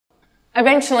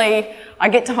Eventually, I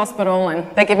get to hospital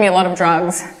and they give me a lot of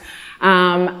drugs,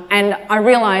 and I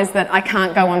realise that I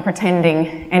can't go on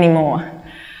pretending anymore.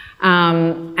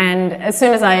 And as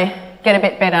soon as I get a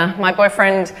bit better, my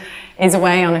boyfriend is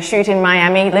away on a shoot in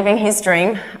Miami, living his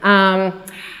dream,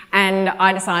 and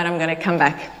I decide I'm going to come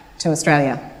back to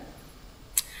Australia.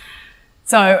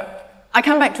 So I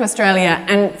come back to Australia,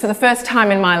 and for the first time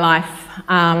in my life,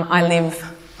 I live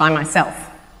by myself.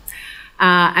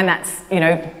 And that's,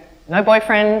 no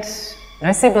boyfriend,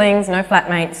 no siblings, no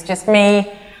flatmates, just me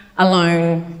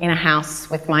alone in a house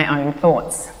with my own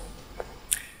thoughts.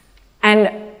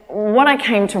 And what I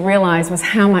came to realise was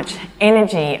how much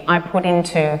energy I put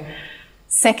into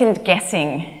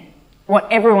second-guessing what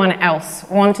everyone else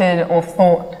wanted or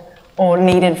thought or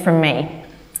needed from me.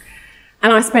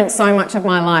 And I spent so much of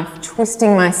my life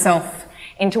twisting myself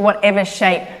into whatever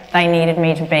shape they needed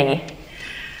me to be.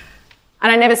 And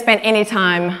I never spent any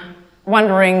time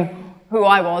wondering who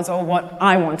I was or what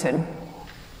I wanted. And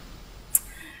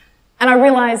I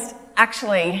realised,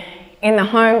 actually, in the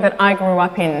home that I grew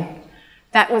up in,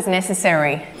 that was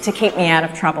necessary to keep me out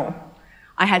of trouble.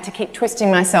 I had to keep twisting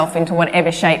myself into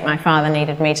whatever shape my father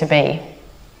needed me to be.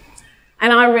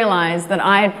 And I realised that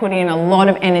I had put in a lot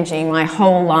of energy my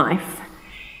whole life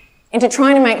into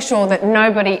trying to make sure that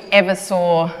nobody ever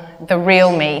saw the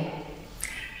real me.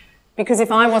 Because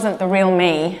if I wasn't the real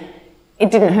me, it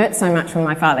didn't hurt so much when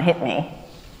my father hit me.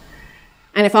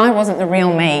 And if I wasn't the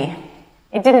real me,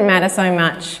 it didn't matter so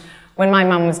much when my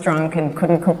mum was drunk and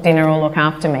couldn't cook dinner or look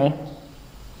after me.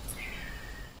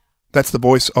 That's the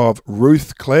voice of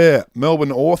Ruth Clare,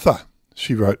 Melbourne author.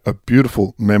 She wrote a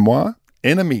beautiful memoir,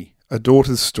 Enemy, a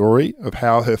daughter's story of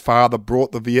how her father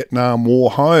brought the Vietnam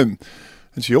War home.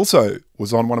 And she also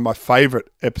was on one of my favourite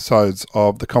episodes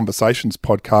of the Conversations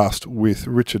podcast with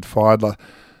Richard Feidler.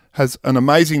 Has an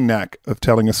amazing knack of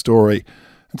telling a story.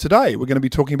 And today we're going to be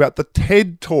talking about the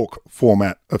TED Talk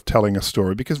format of telling a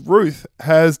story, because Ruth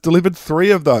has delivered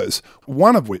 3 of those,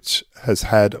 one of which has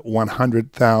had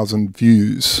 100,000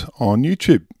 views on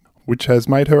YouTube, which has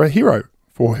made her a hero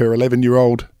for her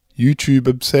 11-year-old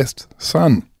YouTube-obsessed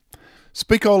son.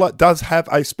 Speakola does have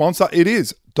a sponsor. It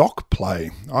is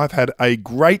DocPlay. I've had a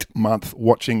great month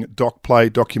watching DocPlay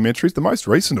documentaries, the most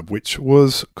recent of which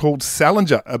was called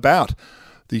Salinger, about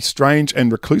the strange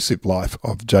and reclusive life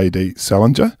of J.D.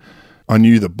 Salinger. I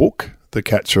knew the book, The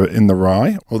Catcher in the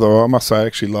Rye, although I must say I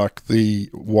actually like the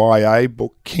YA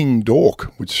book King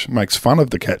Dork, which makes fun of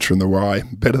The Catcher in the Rye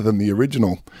better than the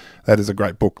original. That is a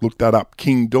great book. Look that up,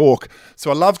 King Dork.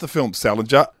 So I loved the film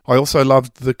Salinger. I also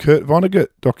loved the Kurt Vonnegut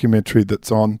documentary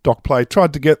that's on DocPlay.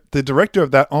 Tried to get the director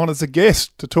of that on as a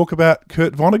guest to talk about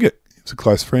Kurt Vonnegut. He's a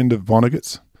close friend of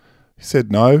Vonnegut's. He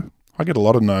said no. I get a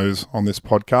lot of no's on this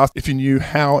podcast. If you knew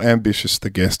how ambitious the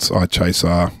guests I chase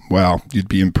are, wow, you'd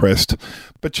be impressed.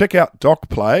 But check out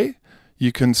DocPlay.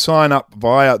 You can sign up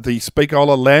via the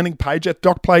Speakola landing page at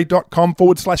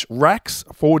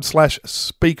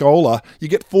docplay.com/racks/Speakola. You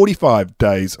get 45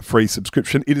 days free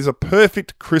subscription. It is a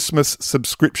perfect Christmas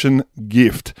subscription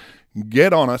gift.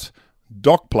 Get on it,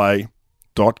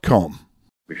 docplay.com.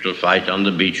 We shall fight on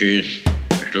the beaches.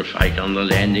 We shall fight on the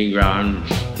landing grounds.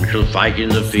 We shall fight in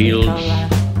the fields.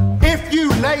 If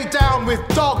you lay down with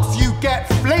dogs, you get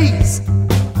fleas.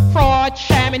 Fraud,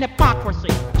 sham, and hypocrisy.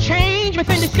 Change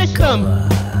within the system.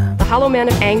 The hollow man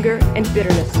of anger and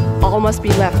bitterness all must be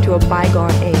left to a bygone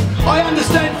age. I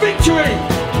understand victory.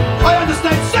 I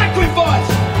understand sacrifice.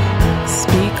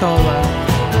 Speakola.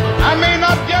 I may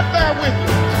not get there with you.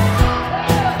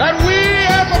 That we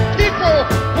as a people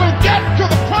will get to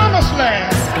the promised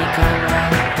land.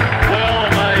 Well,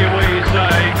 may we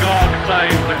say God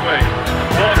save the Queen,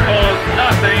 because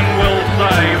nothing will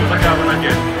save the government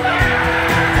yet.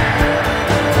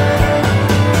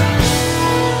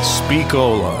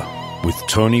 Speakola with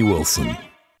Tony Wilson.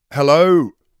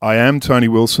 Hello, I am Tony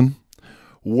Wilson.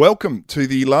 Welcome to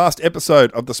the last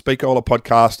episode of the Speakola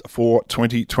podcast for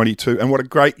 2022, and what a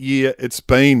great year it's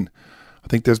been. I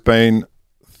think there's been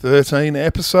 13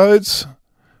 episodes,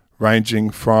 ranging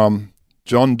from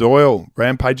John Doyle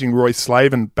rampaging Roy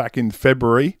Slaven back in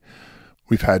February.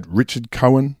 We've had Richard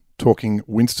Cohen talking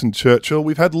Winston Churchill.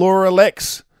 We've had Laura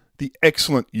Lex, the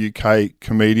excellent UK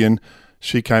comedian.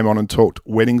 She came on and talked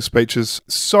wedding speeches.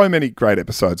 So many great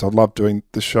episodes. I love doing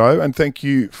the show, and thank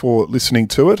you for listening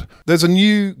to it. There's a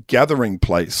new gathering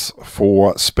place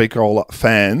for Speakola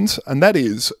fans, and that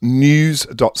is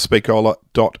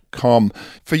news.speakola.com.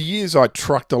 For years, I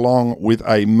trucked along with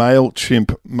a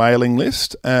MailChimp mailing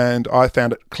list, and I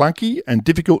found it clunky and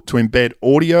difficult to embed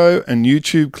audio and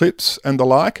YouTube clips and the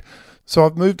like. So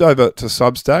I've moved over to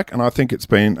Substack, and I think it's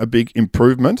been a big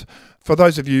improvement. For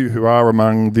those of you who are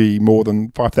among the more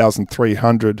than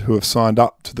 5,300 who have signed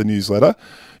up to the newsletter,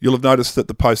 you'll have noticed that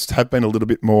the posts have been a little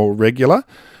bit more regular.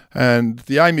 And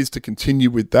the aim is to continue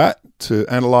with that, to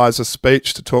analyse a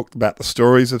speech, to talk about the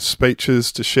stories of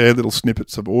speeches, to share little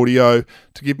snippets of audio,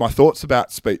 to give my thoughts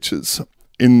about speeches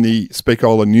in the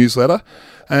Speakola newsletter.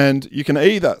 And you can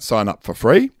either sign up for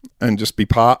free and just be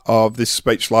part of this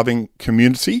speech-loving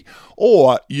community,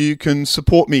 or you can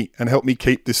support me and help me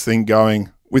keep this thing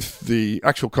going with the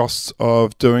actual costs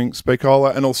of doing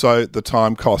Speakola and also the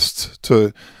time costs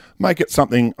to make it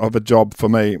something of a job for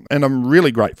me. And I'm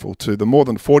really grateful to the more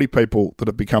than 40 people that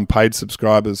have become paid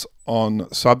subscribers on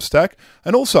Substack,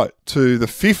 and also to the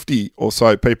 50 or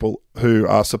so people who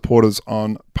are supporters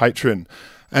on Patreon.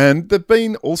 And there've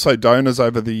been also donors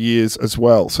over the years as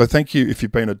well. So thank you if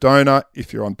you've been a donor,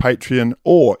 if you're on Patreon,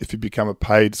 or if you become a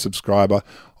paid subscriber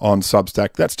on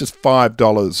Substack. That's just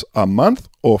 $5 a month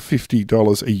or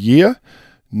 $50 a year.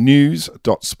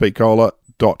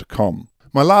 news.speakola.com.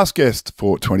 My last guest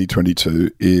for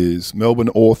 2022 is Melbourne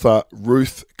author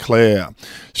Ruth Clare.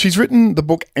 She's written the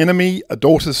book Enemy, a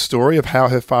daughter's story of how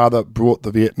her father brought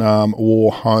the Vietnam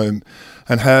War home,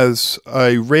 and has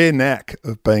a rare knack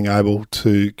of being able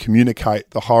to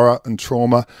communicate the horror and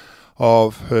trauma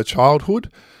of her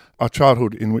childhood, a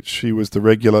childhood in which she was the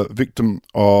regular victim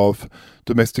of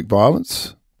domestic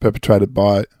violence perpetrated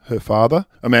by her father,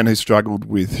 a man who struggled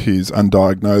with his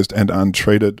undiagnosed and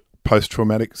untreated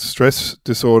post-traumatic stress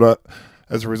disorder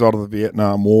as a result of the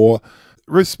Vietnam War.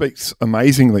 Ruth speaks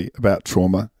amazingly about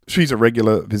trauma. She's a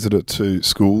regular visitor to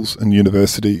schools and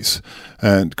universities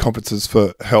and conferences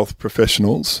for health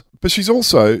professionals. But she's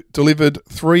also delivered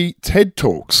 3 TED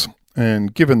Talks.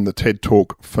 And given the TED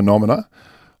Talk phenomena,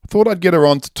 I thought I'd get her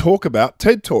on to talk about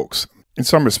TED Talks. In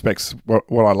some respects,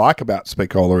 what I like about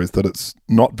Speakola is that it's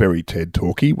not very TED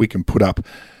Talky. We can put up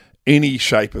any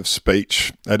shape of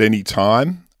speech at any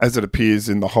time, as it appears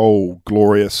in the whole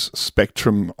glorious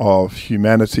spectrum of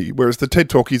humanity, whereas the TED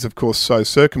Talk is, of course, so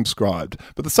circumscribed.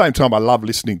 But at the same time, I love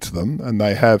listening to them, and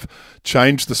they have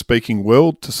changed the speaking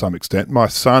world to some extent. My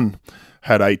son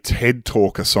had a TED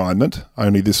Talk assignment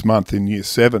only this month in Year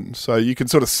 7, so you can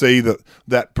sort of see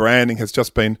that branding has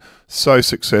just been so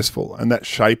successful, and that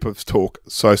shape of talk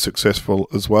so successful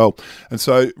as well. And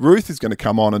so Ruth is going to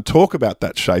come on and talk about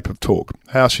that shape of talk,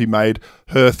 how she made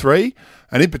her 3,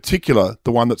 and in particular,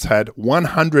 the one that's had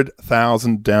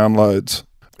 100,000 downloads.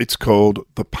 It's called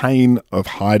The Pain of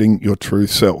Hiding Your True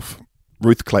Self.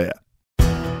 Ruth Clare.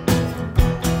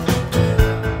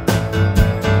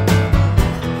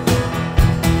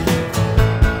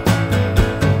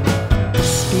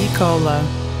 Speakola.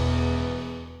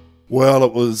 Well,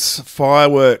 it was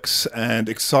fireworks and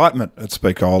excitement at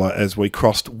Speakola as we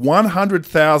crossed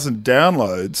 100,000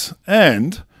 downloads,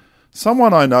 and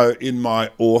someone I know in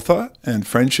my author and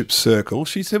friendship circle,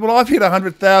 she said, well, I've hit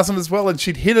 100,000 as well, and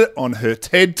she'd hit it on her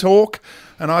TED Talk.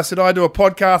 And I said, I do a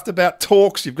podcast about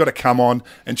talks. You've got to come on.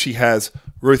 And she has.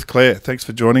 Ruth Clare, thanks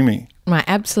for joining me. My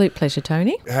absolute pleasure,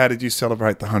 Tony. How did you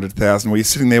celebrate the 100,000? Were you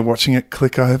sitting there watching it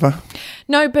click over?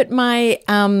 No, but my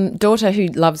daughter, who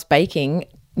loves baking,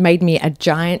 made me a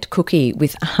giant cookie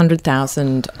with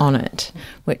 100,000 on it,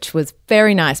 which was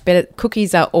very nice. But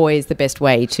cookies are always the best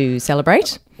way to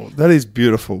celebrate. Well, that is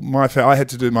beautiful. I had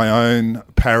to do my own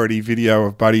parody video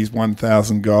of Buddy's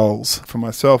 1,000 goals for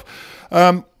myself.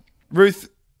 Ruth,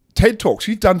 TED Talks,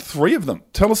 you've done 3 of them.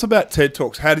 Tell us about TED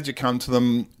Talks. How did you come to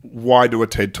them? Why do a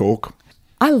TED Talk?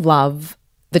 I love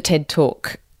the TED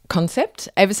Talk concept.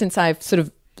 Ever since I've sort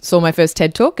of saw my first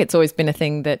TED Talk, it's always been a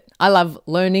thing that I love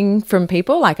learning from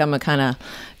people. Like, I'm a kind of,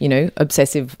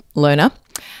 obsessive learner.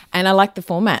 And I like the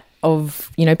format of,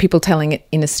 people telling it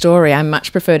in a story. I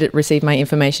much prefer to receive my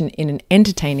information in an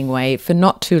entertaining way for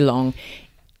not too long.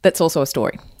 That's also a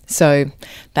story. So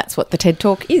that's what the TED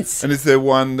Talk is. And is there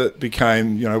one that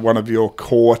became, one of your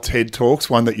core TED Talks,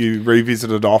 one that you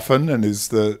revisited often, and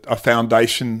is a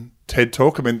foundation TED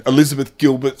Talk? I mean, Elizabeth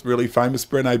Gilbert's really famous,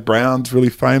 Brené Brown's really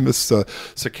famous,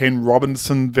 Sir Ken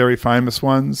Robinson, very famous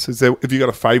ones. Have you got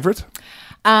a favourite?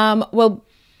 Well,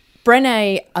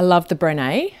 Brené, I love the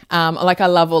Brené. I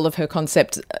love all of her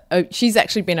concepts. She's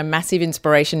actually been a massive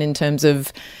inspiration in terms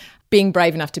of being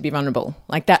brave enough to be vulnerable.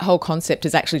 Like, that whole concept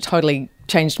has actually totally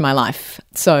changed my life.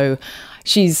 So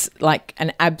she's like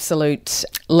an absolute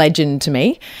legend to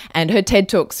me. And her TED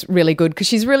Talk's really good because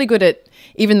she's really good at,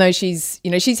 even though she's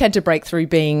had to break through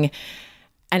being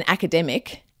an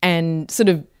academic and sort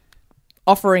of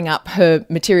offering up her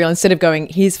material instead of going,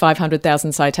 here's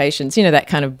 500,000 citations, that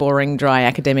kind of boring, dry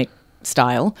academic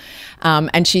style.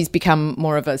 And she's become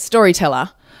more of a storyteller.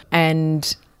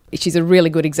 And she's a really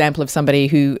good example of somebody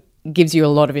who gives you a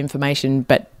lot of information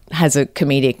but has a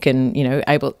comedic and,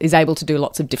 is able to do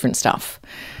lots of different stuff.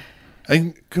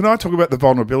 And can I talk about the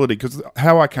vulnerability? Because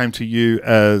how I came to you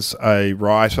as a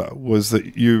writer was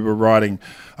that you were writing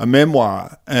a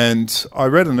memoir, and I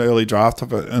read an early draft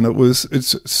of it, and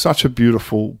it's such a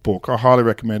beautiful book. I highly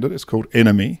recommend it. It's called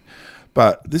Enemy.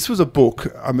 But this was a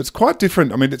book, it's quite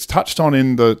different. I mean, it's touched on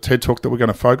in the TED Talk that we're going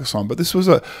to focus on, but this was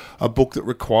a book that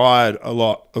required a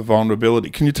lot of vulnerability.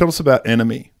 Can you tell us about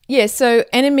Enemy? Yeah, so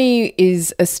Enemy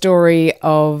is a story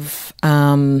of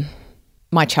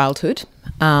my childhood,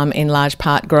 in large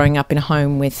part growing up in a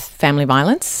home with family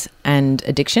violence and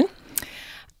addiction.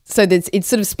 So it's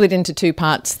sort of split into two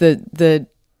parts. The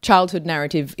childhood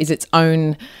narrative is its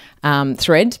own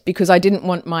thread, because I didn't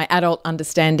want my adult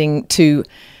understanding to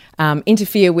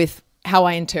interfere with how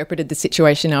I interpreted the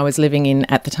situation I was living in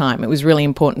at the time. It was really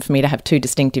important for me to have two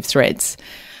distinctive threads.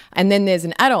 And then there's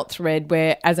an adult thread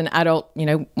where, as an adult,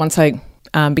 once I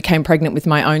became pregnant with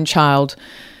my own child,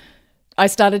 I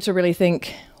started to really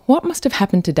think, what must have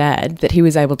happened to Dad that he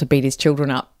was able to beat his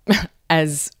children up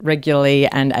as regularly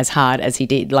and as hard as he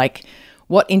did? Like,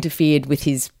 what interfered with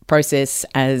his process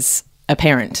as a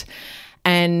parent?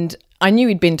 And I knew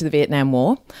he'd been to the Vietnam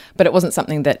War, but it wasn't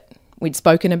something that we'd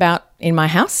spoken about in my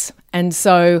house. And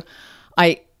so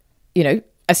I,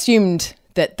 assumed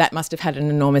that must have had an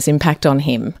enormous impact on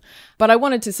him. But I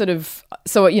wanted to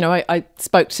I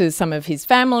spoke to some of his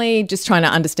family, just trying to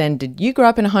understand, did you grow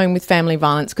up in a home with family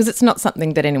violence? Because it's not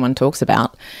something that anyone talks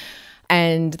about.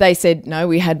 And they said, no,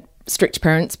 we had strict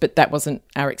parents, but that wasn't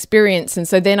our experience. And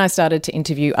so then I started to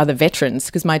interview other veterans,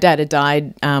 because my dad had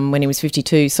died when he was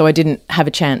 52, so I didn't have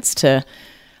a chance to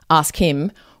ask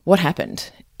him what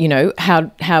happened. How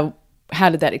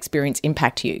did that experience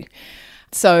impact you?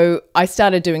 So I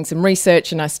started doing some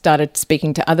research, and I started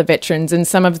speaking to other veterans, and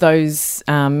some of those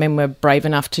men were brave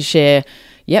enough to share,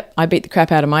 yep, I beat the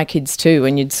crap out of my kids too.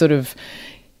 And you'd sort of,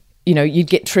 you'd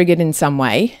get triggered in some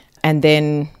way and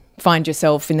then find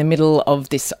yourself in the middle of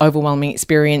this overwhelming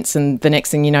experience, and the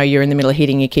next thing you know, you're in the middle of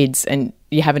hitting your kids and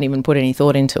you haven't even put any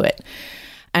thought into it.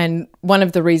 And one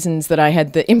of the reasons that I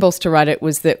had the impulse to write it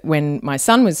was that when my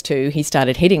son was 2, he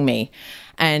started hitting me,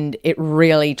 and it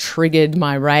really triggered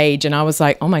my rage. And I was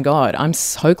like, oh my God, I'm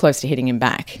so close to hitting him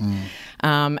back.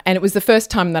 And it was the first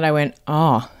time that I went,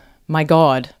 oh my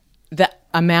God, the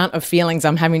amount of feelings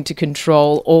I'm having to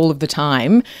control all of the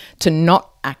time to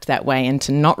not act that way and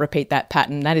to not repeat that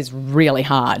pattern, that is really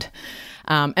hard.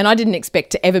 And I didn't expect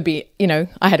to ever be,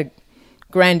 I had a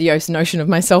grandiose notion of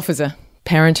myself as a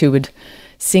parent who would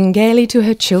sing gaily to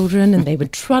her children and they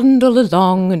would trundle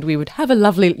along and we would have a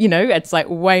lovely, it's like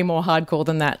way more hardcore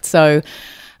than that. So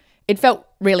it felt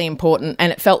really important,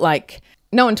 and it felt like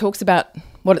no one talks about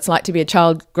what it's like to be a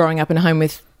child growing up in a home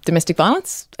with domestic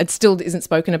violence. It still isn't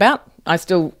spoken about.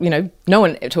 No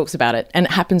one talks about it, and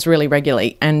it happens really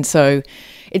regularly. And so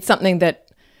it's something that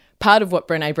part of what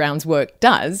Brené Brown's work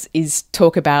does is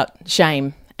talk about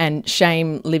shame and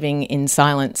shame living in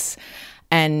silence.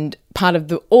 And part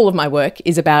of all of my work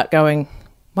is about going,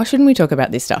 why shouldn't we talk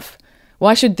about this stuff?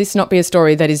 Why should this not be a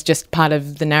story that is just part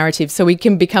of the narrative, so we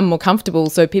can become more comfortable,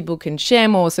 so people can share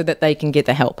more, so that they can get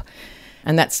the help?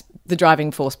 And that's the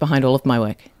driving force behind all of my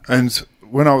work. And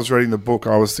when I was reading the book,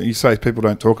 you say people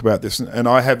don't talk about this, and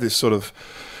I have this sort of,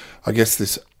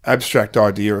 this abstract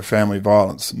idea of family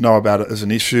violence, know about it as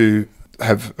an issue,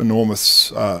 have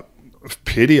enormous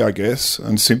pity,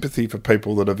 and sympathy for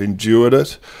people that have endured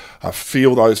it. I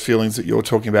feel those feelings that you're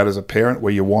talking about as a parent,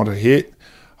 where you want to hit.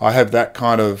 I have that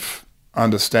kind of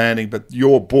understanding. But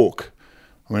your book,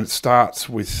 it starts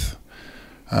with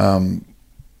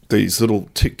these little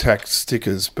tic-tac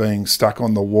stickers being stuck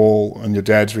on the wall, and your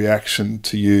dad's reaction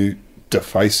to you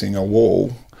defacing a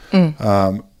wall.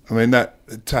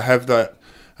 That to have that,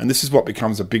 and this is what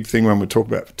becomes a big thing when we talk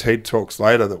about TED Talks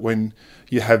later, that when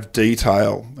you have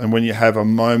detail and when you have a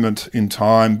moment in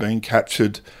time being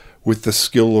captured with the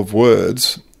skill of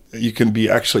words, you can be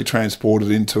actually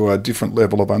transported into a different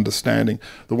level of understanding.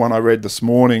 The one I read this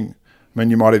morning,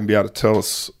 you might even be able to tell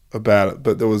us about it,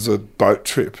 but there was a boat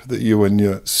trip that you and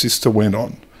your sister went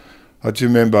on. Do you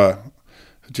remember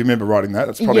writing that?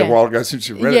 It's probably a while ago since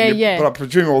you read it. Yeah. But I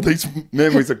presume all these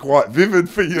memories are quite vivid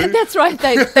for you. That's right.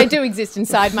 They do exist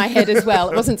inside my head as well.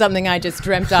 It wasn't something I just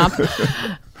dreamt up.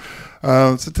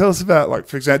 So tell us about,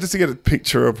 for example, just to get a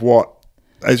picture of what,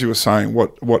 as you were saying,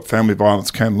 what family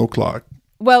violence can look like.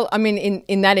 Well,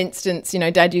 in that instance,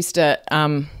 Dad used to,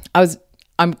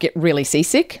 I get really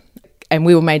seasick, and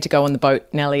we were made to go on the boat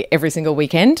nearly every single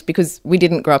weekend because we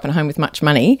didn't grow up in a home with much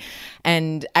money.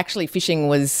 And actually fishing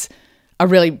was a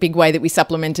really big way that we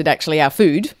supplemented actually our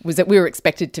food was that we were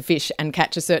expected to fish and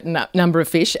catch a certain number of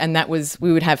fish, and that was,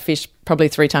 we would have fish probably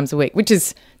 3 times a week, which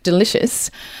is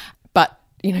delicious. But,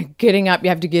 you know, getting up, you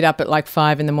have to get up at like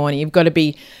 5 a.m. You've got to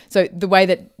be, so the way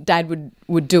that Dad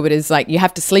would do it is like you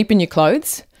have to sleep in your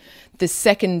clothes. The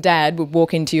second Dad would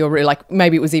walk into your room, like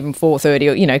maybe it was even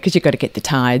 4:30, or, you know, because you've got to get the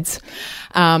tides.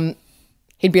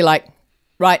 He'd be like,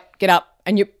 right, get up.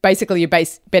 And you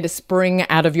better spring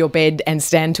out of your bed and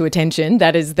stand to attention.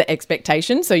 That is the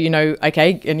expectation. So, you know,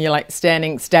 okay, and you're like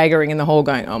staggering in the hall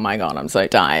going, oh my God, I'm so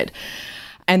tired.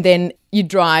 And then you'd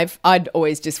drive. I'd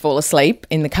always just fall asleep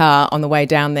in the car on the way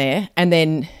down there. And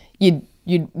then you'd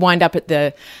wind up at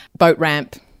the boat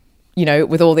ramp, you know,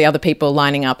 with all the other people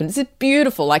lining up. And it's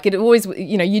beautiful. Like it always,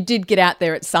 you know, you did get out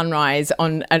there at sunrise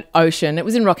on an ocean. It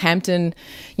was in Rockhampton,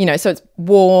 you know, so it's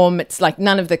warm. It's like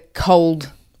none of the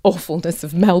cold awfulness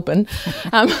of Melbourne.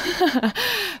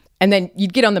 And then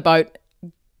you'd get on the boat,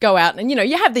 go out, and, you know,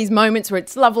 you have these moments where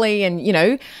it's lovely and, you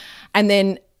know, and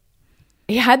then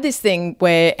he had this thing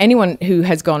where anyone who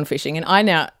has gone fishing,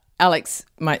 and Alex,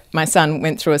 my son,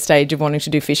 went through a stage of wanting to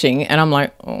do fishing, and I'm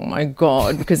like, oh my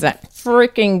God, because that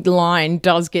freaking line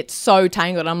does get so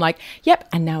tangled. I'm like, yep,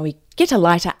 and now we get a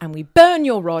lighter and we burn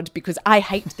your rod because I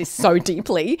hate this so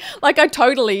deeply. Like I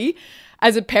totally,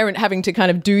 as a parent having to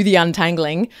kind of do the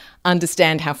untangling,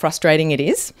 understand how frustrating it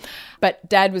is. But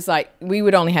Dad was like, we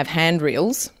would only have hand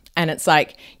reels, and it's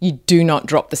like, you do not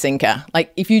drop the sinker.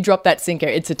 Like if you drop that sinker,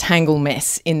 it's a tangle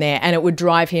mess in there, and it would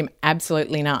drive him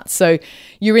absolutely nuts. So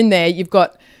you're in there, you've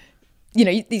got, you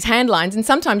know, these hand lines, and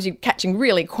sometimes you're catching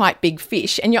really quite big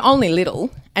fish and you're only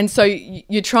little. And so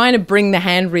you're trying to bring the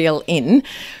hand reel in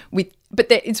but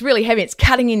it's really heavy. It's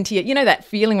cutting into you. You know that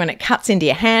feeling when it cuts into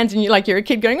your hands and you're a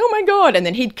kid going, oh my God. And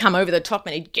then he'd come over the top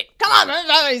and he'd get, come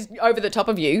on, he's over the top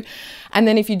of you. And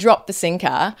then if you drop the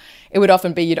sinker, it would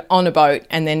often be you'd on a boat,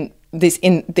 and then this,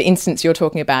 in the instance you're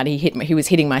talking about, he was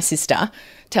hitting my sister,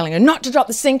 telling her not to drop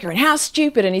the sinker and how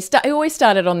stupid. And he always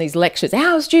started on these lectures.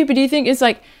 How stupid do you think? It's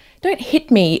like, don't hit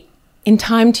me in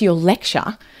time to your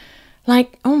lecture.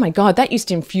 Like, oh my God, that used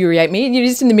to infuriate me. And you're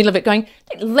just in the middle of it going,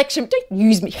 don't lecture me, don't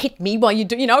use me, hit me while you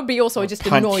do, you know, I'd be also just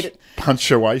annoyed at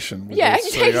punctuation. Yeah,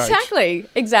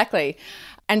 exactly.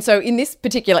 And so in this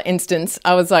particular instance,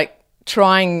 I was like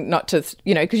trying not to,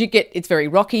 you know, because it's very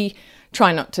rocky,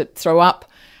 try not to throw up.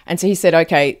 And so he said,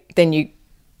 okay, then you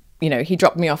know, he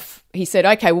dropped me off. He said,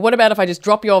 okay, well, what about if I just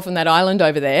drop you off on that island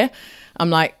over there?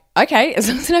 I'm like, okay, as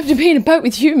long as I don't have to be in a boat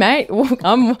with you, mate,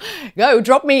 go,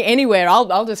 drop me anywhere.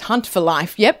 I'll just hunt for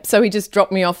life. Yep. So he just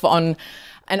dropped me off on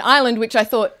an island, which I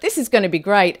thought, this is going to be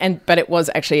great. But it was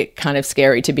actually kind of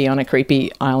scary to be on a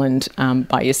creepy island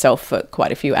by yourself for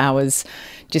quite a few hours,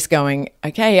 just going,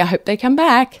 okay, I hope they come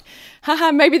back.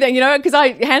 Haha, maybe they, you know, because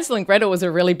Hansel and Gretel was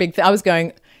a really big thing. I was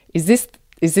going, is this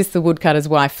the woodcutter's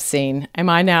wife scene? Am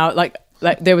I now like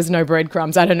there was no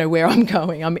breadcrumbs. I don't know where I'm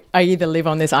going. I either live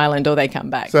on this island or they come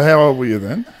back. So how old were you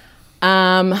then?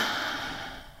 I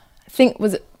think,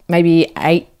 was it maybe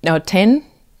 8 or 10?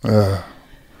 It's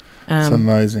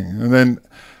amazing. And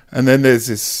then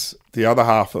there's the other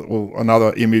half. Well,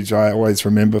 another image I always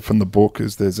remember from the book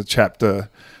is there's a chapter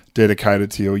dedicated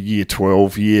to your year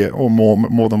 12 year, or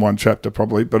more than one chapter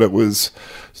probably, but it was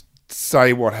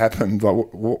say what happened. Like,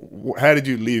 how did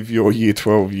you live your year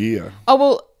 12 year? Oh,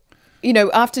 well, you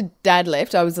know, after Dad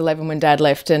left, I was 11 when Dad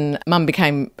left, and Mum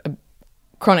became a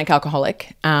chronic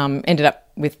alcoholic, ended up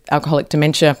with alcoholic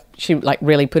dementia. She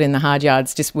really put in the hard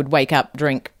yards, just would wake up,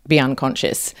 drink, be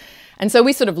unconscious. And so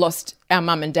we sort of lost our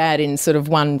mum and dad in sort of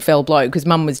one fell blow, because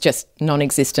Mum was just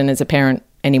non-existent as a parent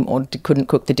anymore, couldn't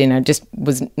cook the dinner, just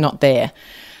was not there.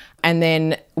 And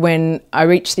then when I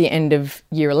reached the end of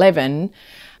year 11,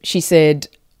 she said,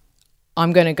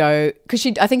 I'm going to go, because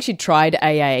I think she'd tried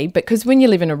AA, but because when you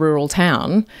live in a rural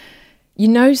town, you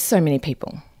know so many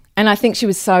people. And I think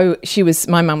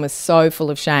my mum was so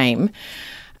full of shame,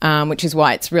 which is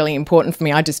why it's really important for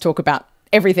me. I just talk about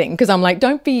everything, because I'm like,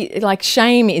 don't be, like,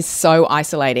 shame is so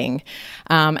isolating.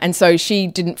 And so she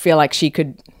didn't feel like she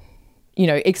could, you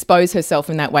know, expose herself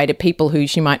in that way to people who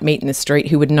she might meet in the street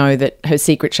who would know that her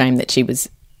secret shame that she was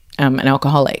an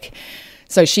alcoholic.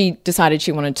 So she decided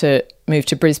she wanted to move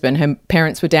to Brisbane. Her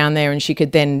parents were down there, and she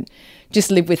could then just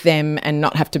live with them and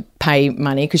not have to pay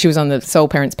money, because she was on the sole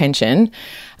parents' pension.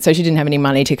 So she didn't have any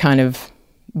money to kind of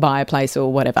buy a place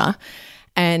or whatever.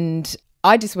 And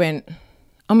I just went,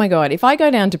 oh my God, if I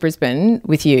go down to Brisbane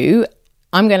with you,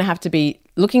 I'm going to have to be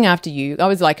looking after you. I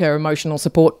was like her emotional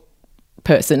support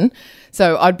person.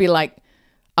 So I'd be like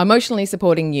emotionally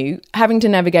supporting you, having to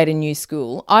navigate a new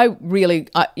school.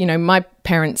 My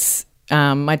parents,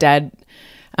 my dad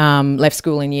left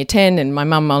school in year 10 and my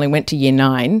mum only went to year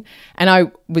 9. And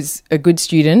I was a good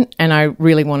student and I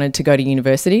really wanted to go to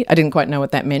university. I didn't quite know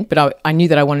what that meant, but I knew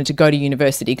that I wanted to go to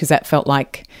university because that felt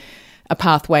like a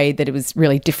pathway that it was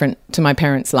really different to my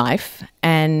parents' life.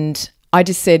 And I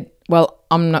just said, well,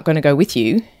 I'm not going to go with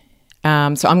you. So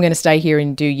I'm going to stay here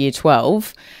and do year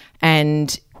 12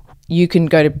 and you can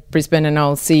go to Brisbane and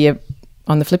I'll see you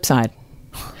on the flip side.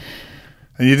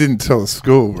 And you didn't tell the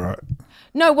school, right?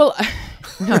 No, well,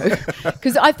 no,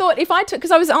 because I thought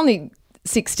because I was only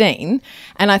 16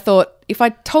 and I thought if I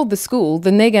told the school,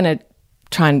 then they're going to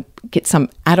try and get some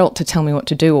adult to tell me what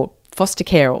to do or foster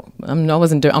care. Or I'm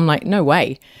like, no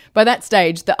way. By that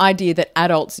stage, the idea that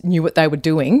adults knew what they were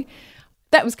doing,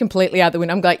 that was completely out the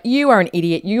window. I'm like, you are an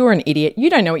idiot. You are an idiot. You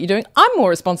don't know what you're doing. I'm more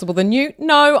responsible than you.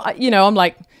 No, I'm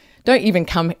like, don't even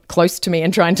come close to me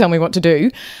and try and tell me what to do.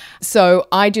 So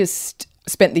I just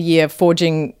spent the year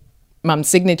forging Mum's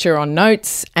signature on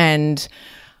notes, and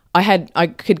I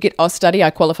could get Austudy. I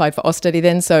qualified for Austudy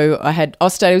then, so I had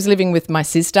Austudy. I was living with my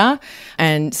sister,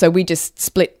 and so we just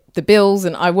split the bills,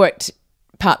 and I worked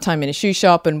part-time in a shoe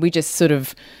shop, and we just sort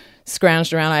of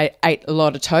scrounged around. I ate a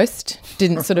lot of toast,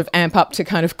 didn't sort of amp up to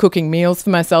kind of cooking meals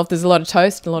for myself. There's a lot of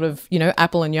toast, a lot of,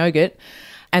 apple and yogurt,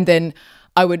 and then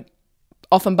I would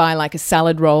often buy like a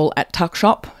salad roll at Tuck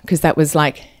Shop because that was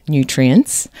like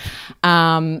nutrients.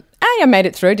 I made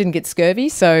it through, didn't get scurvy,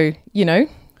 so,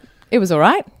 it was all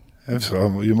right.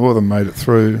 Absolutely. You more than made it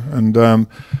through. And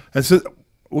so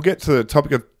we'll get to the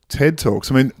topic of TED Talks.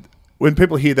 I mean, when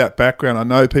people hear that background, I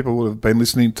know people would have been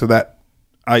listening to that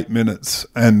 8 minutes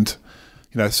and,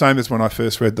 same as when I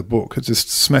first read the book, it just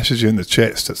smashes you in the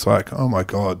chest. It's like, oh my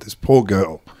God, this poor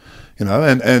girl, and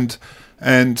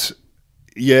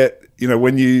yet,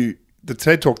 when the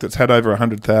TED Talk that's had over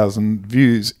 100,000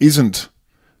 views isn't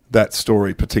that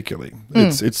story particularly.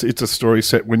 It's a story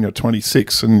set when you're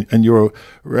 26 and you're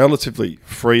relatively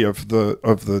free of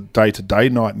the day-to-day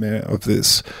nightmare of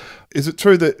this. Is it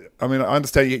true that, I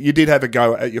understand you did have a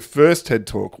go at your first TED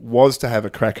Talk was to have a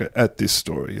crack at this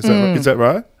story. Is that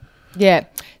right? Yeah.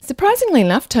 Surprisingly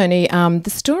enough, Tony, the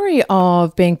story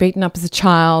of being beaten up as a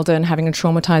child and having a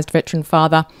traumatised veteran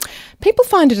father, people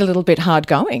find it a little bit hard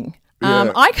going.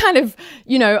 Yeah. I kind of,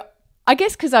 I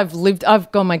guess because I've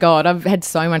had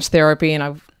so much therapy and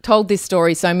I've told this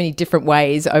story so many different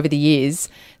ways over the years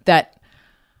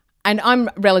and I'm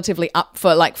relatively up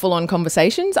for like full-on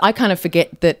conversations. I kind of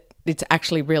forget that it's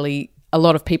actually really, a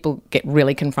lot of people get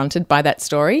really confronted by that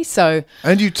story. So,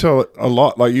 and you tell it a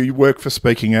lot. Like you work for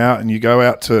Speaking Out, and you go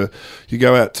out to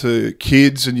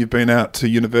kids, and you've been out to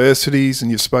universities,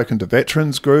 and you've spoken to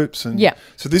veterans groups, and yeah.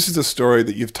 So this is a story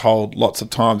that you've told lots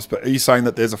of times. But are you saying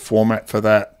that there's a format for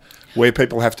that where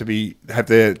people have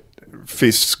their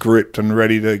fists gripped and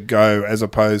ready to go, as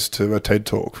opposed to a TED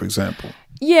Talk, for example?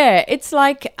 Yeah, it's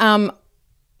like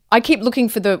I keep looking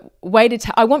for the way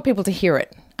to. I want people to hear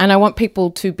it. And I want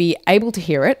people to be able to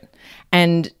hear it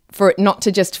and for it not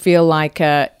to just feel like,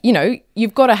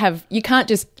 you've got to you can't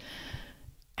just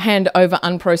hand over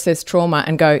unprocessed trauma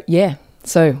and go, yeah,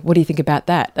 so what do you think about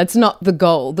that? That's not the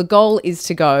goal. The goal is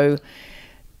to go,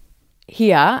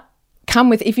 here,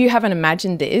 if you haven't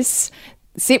imagined this,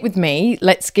 sit with me,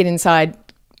 let's get inside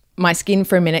my skin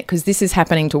for a minute because this is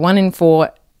happening to 1 in 4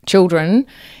 children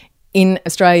in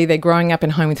Australia. They're growing up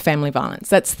in home with family violence.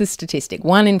 That's the statistic,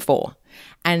 1 in 4.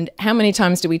 And how many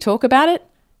times do we talk about it?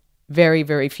 Very,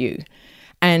 very few.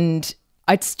 And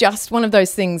it's just one of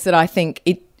those things that I think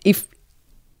if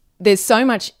there's so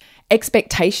much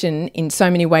expectation in so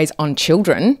many ways on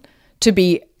children to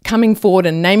be coming forward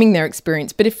and naming their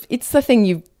experience, but if it's the thing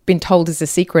you've been told is a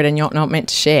secret and you're not meant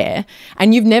to share,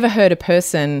 and you've never heard a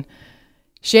person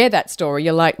share that story,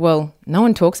 you're like, well, no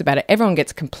one talks about it. Everyone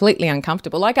gets completely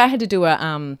uncomfortable. Like I had to do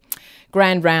a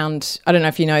grand round, I don't know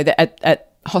if you know, that at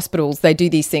hospitals, they do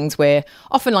these things where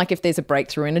often like if there's a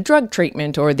breakthrough in a drug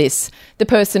treatment or the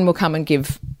person will come and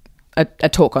give a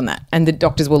talk on that and the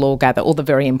doctors will all gather, all the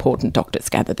very important doctors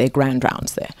gather, their grand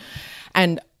rounds there.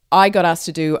 And I got asked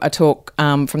to do a talk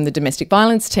from the domestic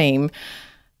violence team.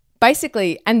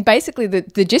 Basically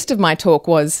the gist of my talk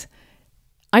was,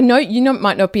 I know you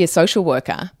might not be a social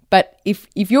worker, but if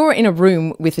you're in a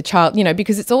room with a child,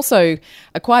 because it's also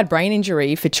acquired brain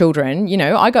injury for children,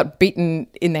 I got beaten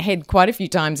in the head quite a few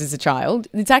times as a child.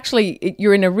 It's actually,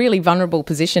 you're in a really vulnerable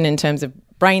position in terms of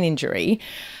brain injury.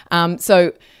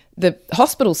 So the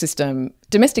hospital system,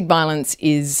 domestic violence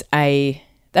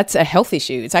that's a health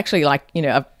issue. It's actually like,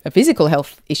 a physical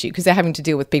health issue because they're having to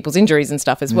deal with people's injuries and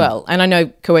stuff as well. And I know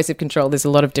coercive control, there's a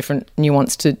lot of different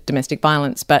nuance to domestic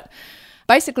violence, but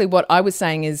basically what I was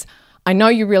saying is I know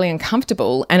you're really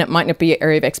uncomfortable and it might not be your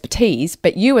area of expertise,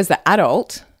 but you as the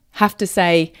adult have to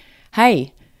say,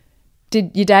 hey,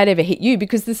 did your dad ever hit you?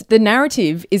 Because the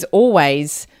narrative is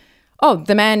always, oh,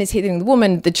 the man is hitting the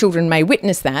woman, the children may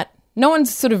witness that. No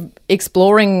one's sort of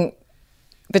exploring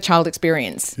the child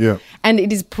experience. Yeah. And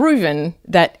it is proven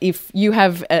that if you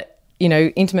have,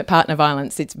 intimate partner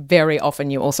violence, it's very often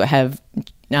you also have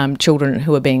children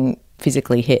who are being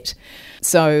physically hit.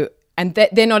 So, and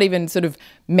they're not even sort of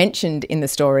mentioned in the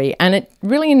story. And it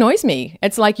really annoys me.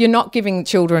 It's like you're not giving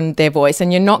children their voice,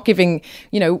 and you're not giving,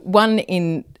 one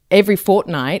in every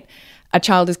fortnight, a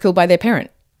child is killed by their parent.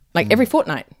 Like every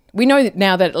fortnight. We know that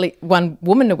now that at least one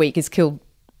woman a week is killed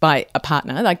by a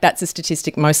partner. Like that's a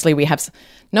statistic mostly we have.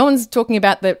 No one's talking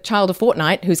about the child a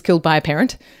fortnight who's killed by a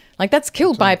parent. Like that's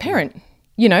killed by a parent,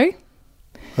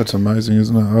 That's amazing,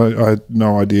 isn't it? I had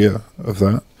no idea of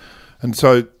that. And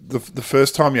so the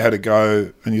first time you had a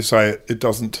go and you say it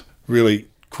doesn't really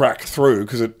crack through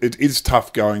because it is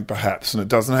tough going perhaps, and it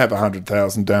doesn't have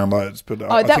 100,000 downloads. But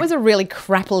that was a really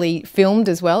crappily filmed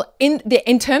as well.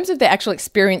 In terms of the actual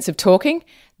experience of talking,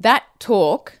 that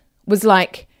talk was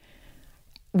like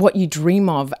what you dream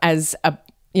of as I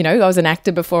was an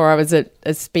actor before I was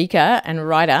a speaker and a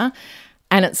writer,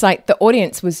 and it's like the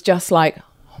audience was just like,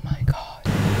 oh my God.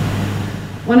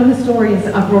 One of the stories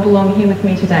I brought along here with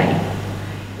me today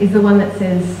is the one that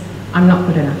says, I'm not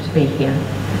good enough to be here.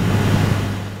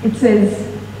 It says,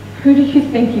 who do you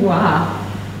think you are?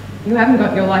 You haven't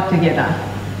got your life together.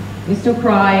 You still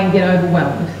cry and get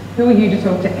overwhelmed. Who are you to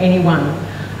talk to anyone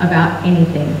about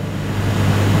anything?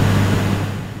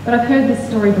 But I've heard this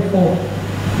story before.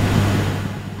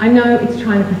 I know it's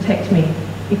trying to protect me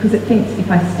because it thinks if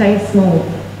I stay small,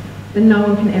 then no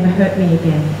one can ever hurt me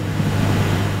again.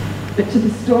 But to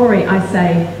the story I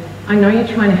say, I know you're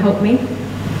trying to help me,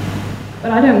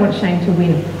 but I don't want shame to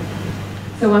win.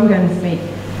 So I'm going to speak.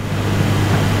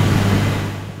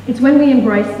 It's when we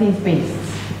embrace these beasts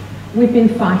we've been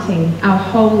fighting our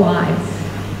whole lives.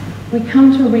 We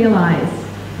come to realise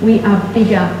we are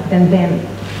bigger than them.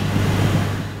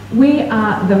 We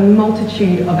are the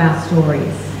multitude of our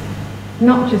stories,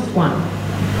 not just one.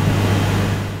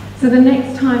 So the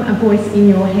next time a voice in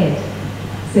your head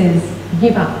says,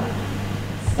 give up,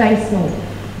 stay small,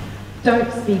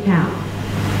 don't speak out,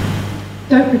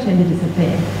 don't pretend it isn't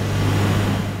there,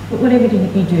 but whatever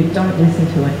you do, don't listen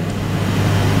to it.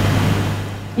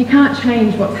 You can't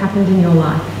change what's happened in your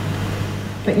life,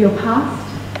 but your past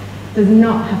does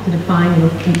not have to define your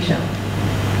future.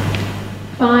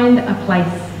 Find a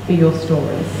place for your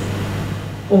stories,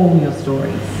 all your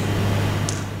stories.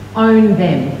 Own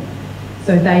them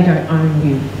so they don't own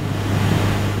you.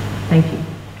 Thank you.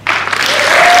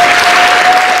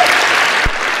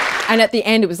 And at the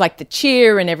end, it was like the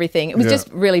cheer and everything. It was just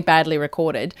really badly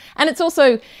recorded. And it's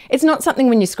not something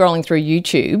when you're scrolling through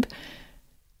YouTube,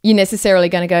 you're necessarily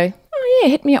going to go, oh yeah,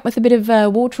 hit me up with a bit of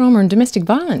war trauma and domestic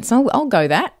violence. I'll go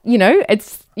that.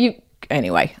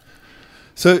 Anyway.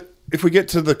 So if we get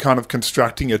to the kind of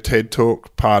constructing a TED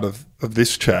Talk part of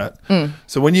this chat,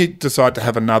 so when you decide to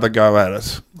have another go at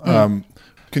it,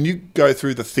 can you go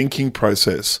through the thinking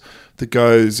process that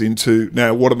goes into,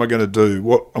 now what am I going to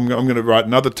do? I'm going to write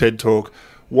another TED Talk.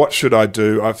 What should I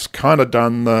do? I've kind of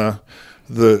done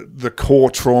the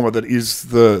core trauma that is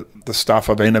the stuff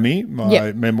of Enemy,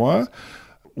 my memoir.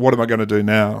 What am I going to do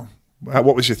now?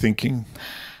 What was your thinking?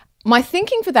 My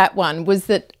thinking for that one was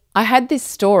that I had this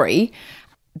story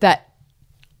that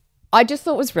I just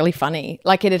thought was really funny.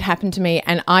 Like it had happened to me,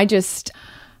 and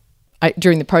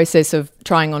during the process of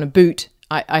trying on a boot,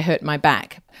 I hurt my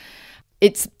back.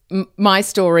 It's my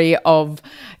story of,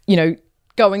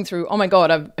 going through, oh my God,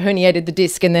 I've herniated the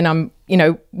disc, and then I'm,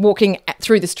 walking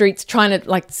through the streets trying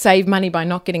to save money by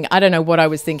not getting, I don't know what I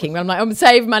was thinking. I'm like, I'm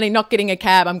save money, not getting a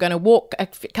cab. I'm going to walk a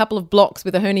couple of blocks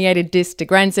with a herniated disc to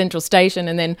Grand Central Station.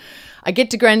 And then I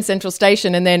get to Grand Central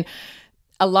Station, and then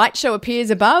a light show appears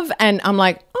above, and I'm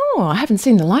like, oh, I haven't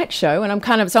seen the light show. And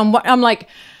I'm like,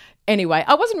 anyway,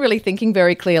 I wasn't really thinking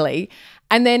very clearly.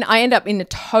 And then I end up in a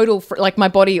total, my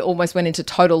body almost went into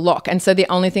total lock. And so the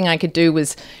only thing I could do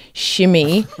was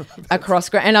shimmy across,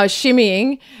 and I was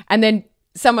shimmying, and then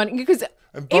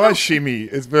And by shimmy,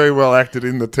 it's very well acted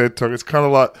in the TED Talk. It's kind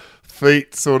of like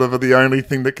feet sort of are the only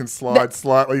thing that can slide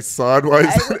slightly sideways.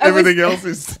 Everything else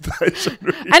is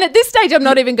stationary. And at this stage, I'm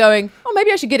not even going, oh,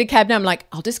 maybe I should get a cab now. I'm like,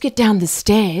 I'll just get down the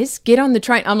stairs, get on the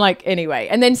train. I'm like, anyway.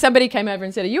 And then somebody came over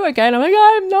and said, are you okay? And I'm like,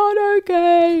 I'm not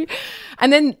okay.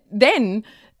 And then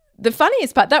the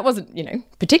funniest part, that wasn't,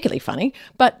 particularly funny,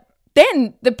 but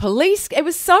then the police, it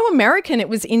was so American, it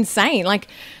was insane. Like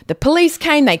the police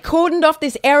came, they cordoned off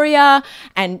this area,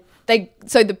 and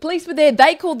So the police were there.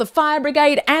 They called the fire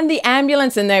brigade and the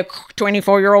ambulance, and they're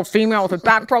 24-year-old female with a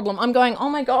back problem. I'm going, oh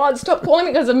my God, stop calling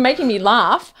me because it's making me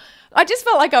laugh. I just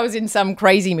felt like I was in some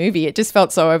crazy movie. It just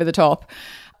felt so over the top.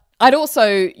 I'd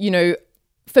also,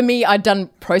 for me, I'd done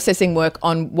processing work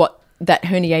on what that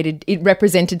herniated, it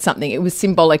represented something. It was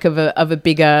symbolic of a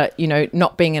bigger,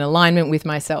 not being in alignment with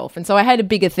myself. And so I had a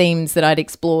bigger themes that I'd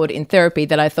explored in therapy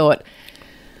that I thought,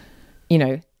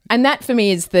 and that for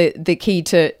me is the key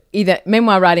to either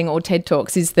memoir writing or TED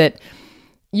Talks, is that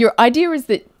your idea is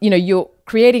that, you're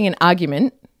creating an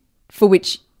argument for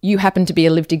which you happen to be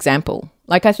a lived example.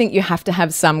 Like, I think you have to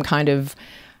have some kind of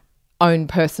own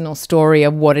personal story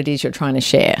of what it is you're trying to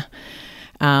share.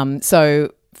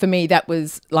 So for me, that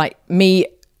was like me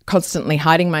constantly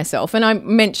hiding myself. And I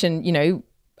mentioned,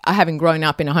 having grown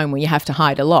up in a home where you have to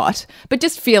hide a lot, but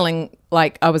just feeling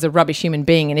like I was a rubbish human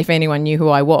being. And if anyone knew who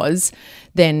I was,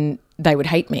 then they would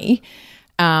hate me.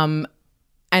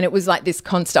 And it was like this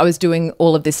constant, I was doing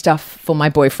all of this stuff for my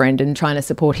boyfriend and trying to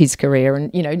support his career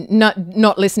and,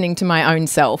 not listening to my own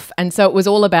self. And so it was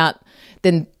all about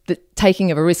then the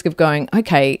taking of a risk of going,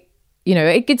 okay,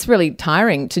 it gets really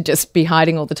tiring to just be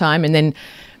hiding all the time and then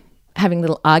having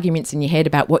little arguments in your head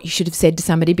about what you should have said to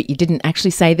somebody, but you didn't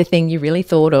actually say the thing you really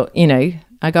thought, or,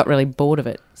 I got really bored of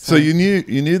it. So you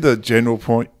knew the general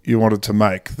point you wanted to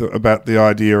make about the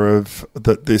idea of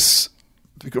that this,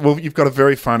 well, you've got a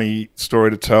very funny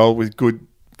story to tell with good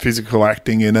physical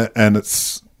acting in it, and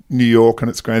it's New York and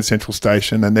it's Grand Central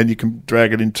Station, and then you can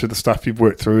drag it into the stuff you've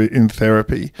worked through in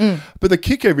therapy. But the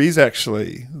kicker is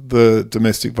actually the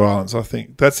domestic violence. I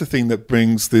think that's the thing that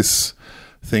brings this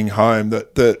thing home,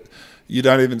 that you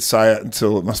don't even say it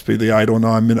until it must be the 8 or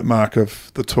 9 minute mark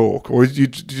of the talk, or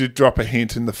did you drop a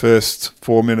hint in the first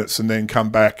 4 minutes and then come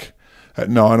back at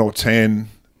 9 or 10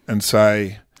 and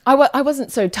say... I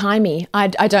wasn't so timey. I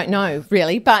don't know,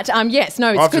 really. But, yes, no,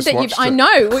 it's I've good that you've... it. I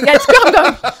know. Well, yeah, it's good.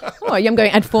 I'm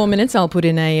going, at 4 minutes, I'll put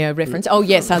in a reference. Oh,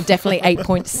 yes, I'll definitely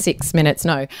 8.6 minutes.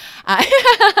 No.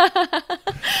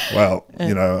 Well,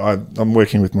 I'm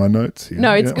working with my notes here.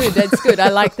 No, it's good. It's good. I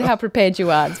like how prepared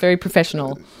you are. It's very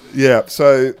professional. Yeah.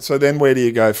 So then where do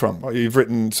you go from? You've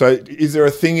written... So is there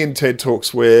a thing in TED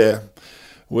Talks where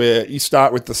you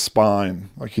start with the spine,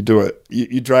 like you do it,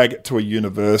 you drag it to a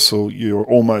universal, you're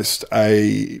almost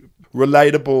a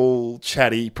relatable,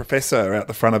 chatty professor out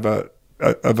the front of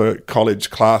a college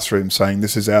classroom saying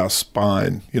this is our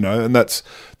spine, and that's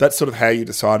sort of how you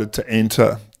decided to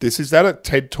enter this. Is that a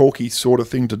TED Talky sort of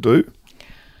thing to do?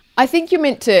 I think you're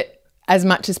meant to, as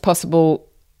much as possible,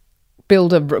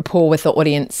 build a rapport with the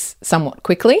audience somewhat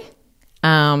quickly.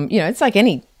 It's like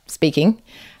any speaking.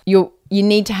 You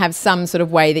need to have some sort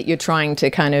of way that you're trying to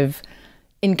kind of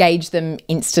engage them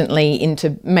instantly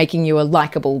into making you a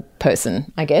likable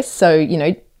person, I guess. So,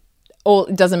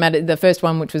 it doesn't matter. The first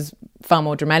one, which was far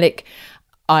more dramatic,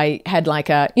 I had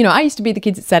I used to be the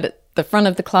kid that sat at the front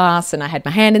of the class and I had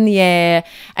my hand in the air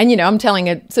and, I'm telling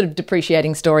a sort of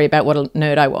depreciating story about what a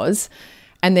nerd I was.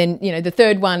 And then, the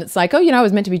third one, it's like, I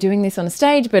was meant to be doing this on a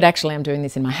stage, but actually I'm doing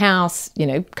this in my house,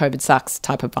 COVID sucks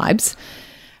type of vibes.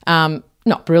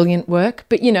 Not brilliant work,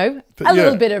 but,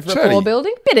 little bit of rapport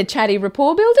building, bit of chatty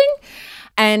rapport building.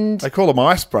 And they call them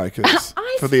icebreakers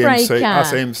for the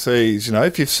us MCs.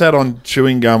 If you've sat on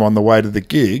chewing gum on the way to the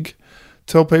gig,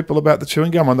 tell people about the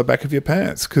chewing gum on the back of your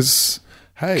pants because,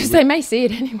 hey. Because they may see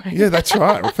it anyway. Yeah, that's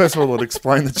right. Well, first of all, it'll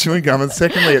explain the chewing gum. And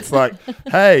secondly, it's like,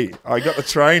 hey, I got the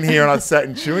train here and I sat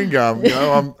in chewing gum.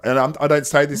 I don't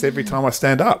say this every time I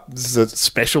stand up. This is a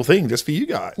special thing just for you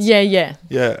guys. Yeah.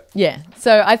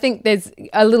 So I think there's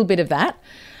a little bit of that.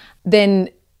 Then,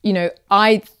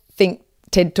 I think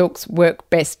TED Talks work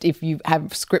best if you have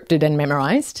scripted and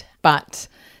memorized, but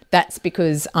that's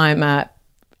because I'm a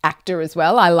actor as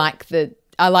well. I like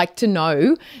to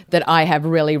know that I have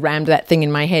really rammed that thing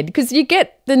in my head because you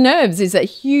get the nerves is a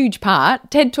huge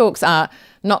part. TED Talks are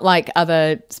not like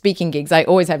other speaking gigs. I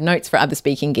always have notes for other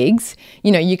speaking gigs.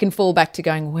 You can fall back to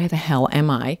going, where the hell am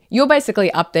I? You're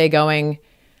basically up there going,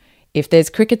 if there's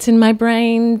crickets in my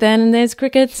brain, then there's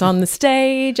crickets on the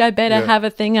stage. I better have a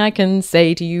thing I can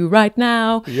say to you right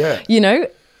now. Yeah.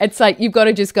 It's like you've got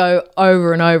to just go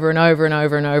over and over and over and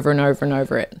over and over and over and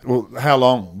over it. Well, how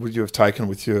long would you have taken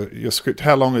with your script?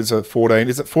 How long is a 14?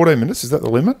 Is it 14 minutes? Is that the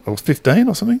limit? Or 15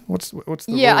 or something? What's the rules?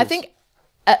 I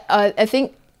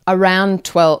think around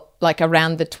 12,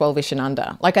 around the 12-ish and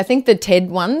under. I think the TED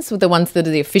ones were the ones that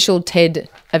are the official TED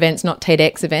events, not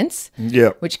TEDx events,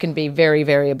 which can be very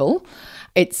variable.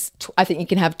 I think you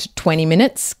can have 20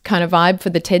 minutes kind of vibe for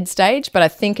the TED stage, but I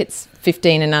think it's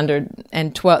 15 and under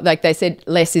and 12. Like they said,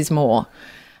 less is more.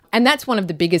 And that's one of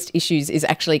the biggest issues is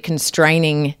actually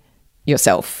constraining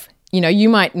yourself you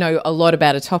might know a lot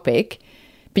about a topic,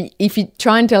 but if you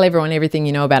try and tell everyone everything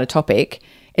you know about a topic,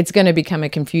 it's going to become a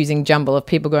confusing jumble of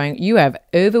people going, you have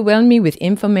overwhelmed me with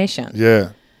information.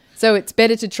 Yeah. So it's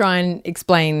better to try and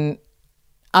explain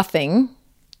a thing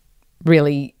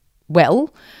really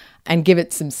well and give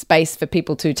it some space for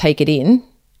people to take it in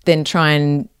than try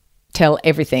and tell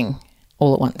everything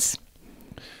all at once.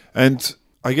 And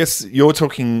I guess you're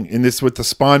talking in this with the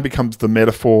spine becomes the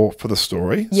metaphor for the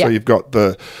story. Yeah. So you've got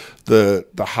the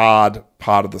hard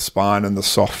part of the spine and the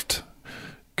soft,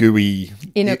 gooey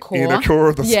inner core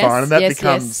of the spine, and that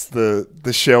becomes the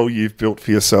shell you've built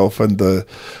for yourself and the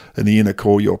inner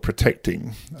core you're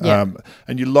protecting. Yeah.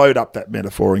 And you load up that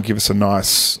metaphor and give us a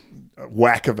nice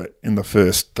whack of it in the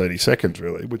first 30 seconds,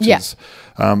 really, which is,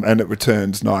 and it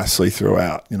returns nicely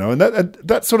throughout, and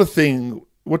that sort of thing.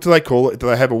 What do they call it? Do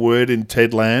they have a word in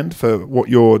TED land for what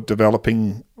you're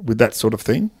developing with that sort of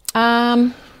thing?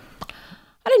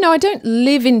 I don't know. I don't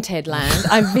live in TED land.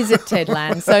 I visit TED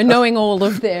land, so knowing all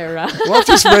of their... Well, I've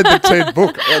just read the TED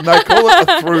book, and they call it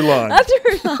a through line. A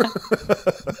through line.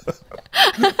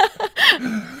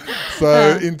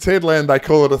 So in TED land, they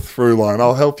call it a through line.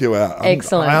 I'll help you out.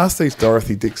 Excellent. I asked these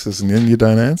Dorothy Dixes, and then you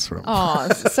don't answer them. Oh,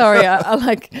 sorry.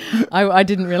 I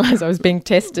didn't realise I was being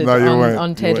tested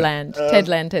on TED land. TED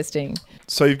land testing.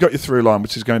 So you've got your through line,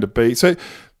 which is going to be...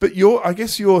 But I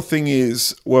guess your thing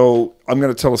is, well, I'm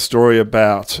going to tell a story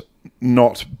about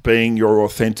not being your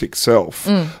authentic self.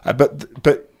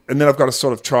 But and then I've got to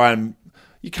sort of try and...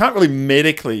 You can't really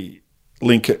medically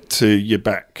link it to your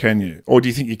back, can you? Or do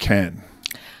you think you can?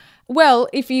 Well,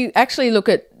 if you actually look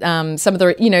at some of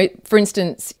the, for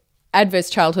instance, adverse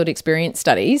childhood experience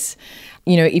studies,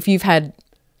 if you've had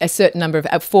a certain number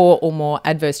of 4 or more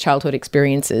adverse childhood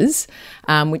experiences,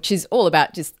 which is all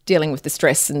about just dealing with the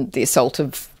stress and the assault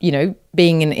of,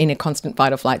 being in a constant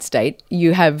fight or flight state,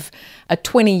 you have a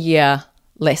 20-year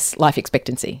less life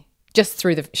expectancy just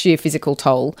through the sheer physical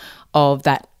toll of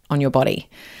that on your body.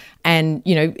 And,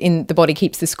 in The Body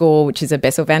Keeps the Score, which is a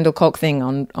Bessel van der Kolk thing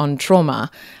on trauma,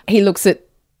 he looks at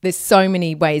there's so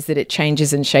many ways that it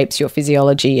changes and shapes your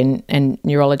physiology and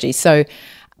neurology. So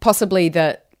possibly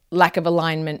the lack of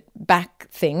alignment back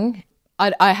thing,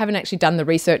 I haven't actually done the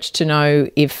research to know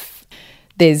if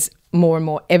there's more and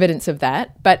more evidence of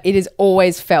that, but it has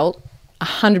always felt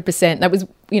 100%. That was,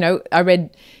 I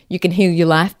read You Can Heal Your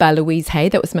Life by Louise Hay.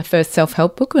 That was my first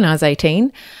self-help book when I was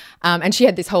 18. And she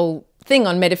had this whole thing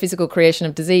on metaphysical creation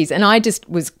of disease. And I just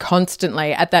was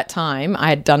constantly, at that time, I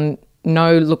had done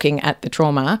no looking at the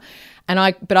trauma.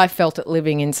 But I felt it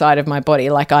living inside of my body,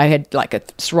 like I had like a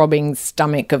throbbing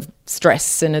stomach of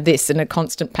stress and a this and a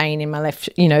constant pain in my left,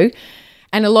 And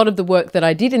a lot of the work that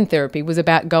I did in therapy was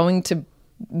about going to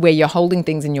where you're holding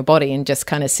things in your body and just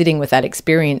kind of sitting with that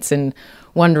experience and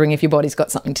wondering if your body's got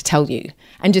something to tell you.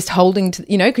 And just holding to,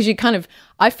 because you kind of,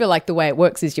 I feel like the way it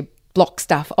works is you block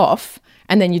stuff off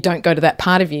and then you don't go to that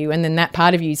part of you. And then that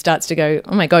part of you starts to go,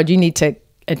 oh my God, you need to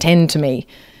attend to me.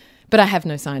 But I have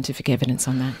no scientific evidence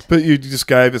on that. But you just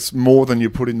gave us more than you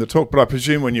put in the talk. But I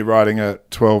presume when you're writing a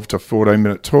 12 to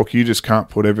 14-minute talk, you just can't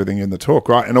put everything in the talk,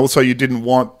 right? And also you didn't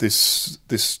want this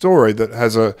story that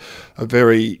has a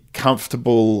very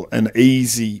comfortable and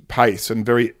easy pace and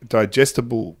very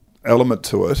digestible element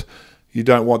to it. You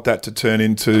don't want that to turn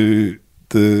into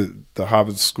the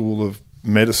Harvard School of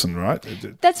Medicine, right?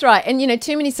 That's right. And,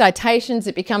 too many citations,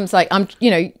 it becomes like, and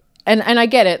I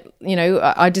get it.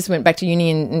 I just went back to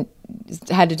uni and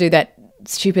had to do that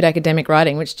stupid academic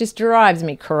writing, which just drives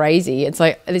me crazy. It's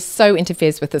like, this so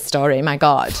interferes with the story. My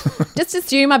God, just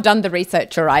assume I've done the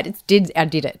research, all right? I did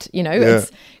it,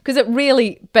 because it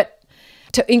really, but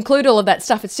to include all of that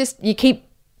stuff, it's just, you keep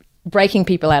breaking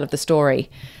people out of the story.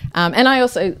 And I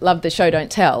also love the show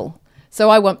Don't Tell. So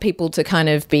I want people to kind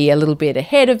of be a little bit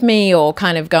ahead of me or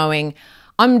kind of going,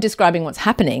 I'm describing what's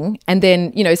happening. And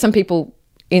then, some people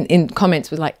in comments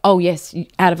was like, oh yes,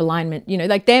 out of alignment,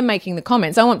 like they're making the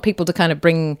comments. I want people to kind of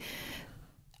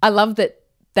I love that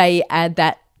they add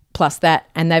that plus that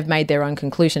and they've made their own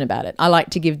conclusion about it. I like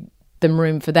to give them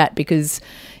room for that because,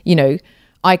 I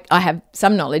have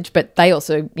some knowledge, but they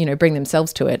also, bring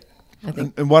themselves to it, I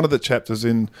think. And one of the chapters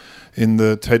in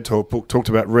the TED Talk book talked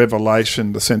about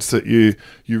revelation, the sense that you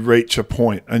reach a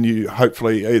point and you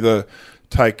hopefully either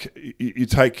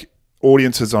take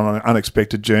audiences on an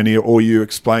unexpected journey or you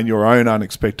explain your own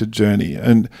unexpected journey.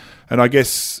 And I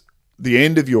guess the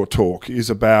end of your talk is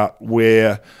about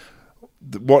whatever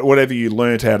you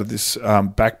learnt out of this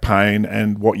back pain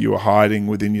and what you were hiding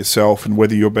within yourself and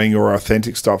whether you're being your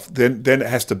authentic self, then it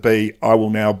has to be, I will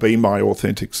now be my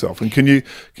authentic self. And can you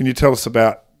tell us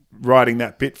about writing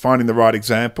that bit, finding the right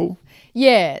example?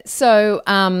 Yeah. So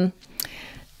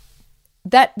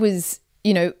that was,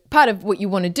 you know, part of what you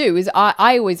want to do is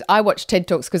I watch TED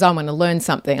Talks because I want to learn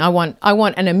something. I want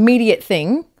an immediate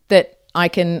thing that I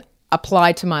can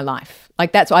apply to my life.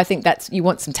 Like that's, I think that's, you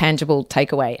want some tangible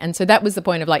takeaway. And so that was the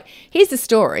point of like, here's the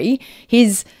story,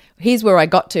 here's where I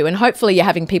got to. And hopefully you're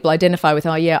having people identify with,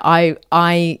 oh yeah,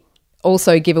 I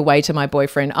also give away to my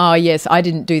boyfriend. Oh yes, I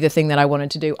didn't do the thing that I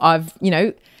wanted to do. I've, you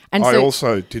know, and I so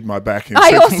also did my back in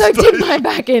I Central also Station. did my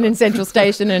back in Central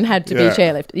Station and had to be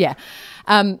chairlift. Yeah.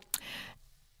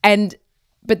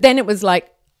 But then it was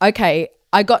like, okay,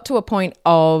 I got to a point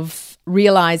of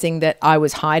realizing that I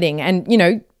was hiding and, you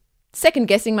know, second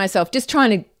guessing myself, just trying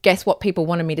to guess what people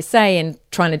wanted me to say and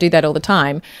trying to do that all the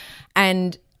time.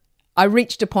 And I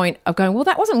reached a point of going, well,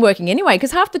 that wasn't working anyway,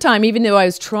 because half the time, even though I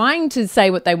was trying to say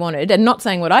what they wanted and not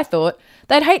saying what I thought,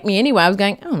 they'd hate me anyway. I was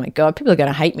going, oh my God, people are going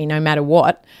to hate me no matter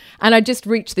what. And I just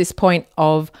reached this point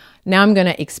of, now I'm going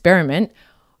to experiment.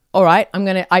 All right,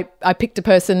 I picked a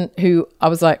person who I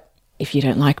was like, if you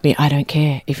don't like me, I don't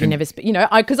care. If you never speak, you know,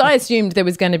 because I assumed there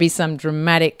was going to be some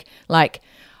dramatic, like,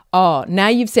 oh, now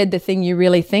you've said the thing you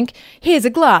really think. Here's a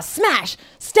glass, smash,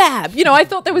 stab. You know, I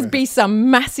thought there would be some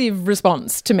massive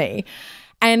response to me.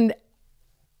 And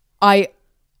I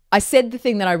said the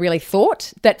thing that I really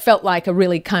thought that felt like a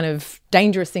really kind of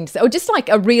dangerous thing to say, or just like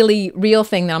a really real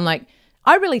thing that I'm like,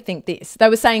 I really think this. They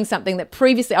were saying something that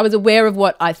previously I was aware of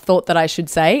what I thought that I should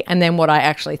say and then what I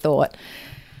actually thought.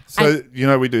 So, you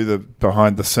know, we do the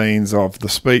behind the scenes of the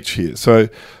speech here. So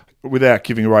without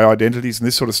giving away identities and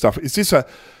this sort of stuff, is this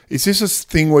a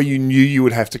thing where you knew you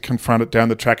would have to confront it down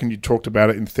the track and you talked about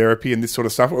it in therapy and this sort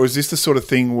of stuff? Or is this the sort of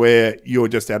thing where you're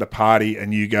just at a party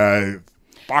and you go,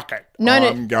 fuck it,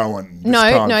 I'm going this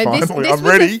time finally. I'm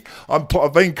ready.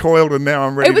 I've been coiled and now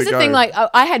I'm ready to go. It was a thing like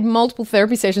I had multiple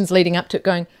therapy sessions leading up to it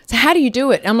going, so how do you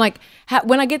do it? And I'm like,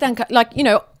 when I get down, like, you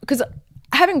know, because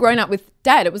having grown up with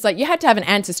Dad, it was like you had to have an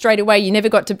answer straight away. You never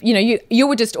got to, you know, you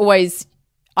were just always,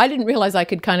 I didn't realize I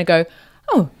could kind of go,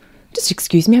 oh, just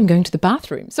excuse me, I'm going to the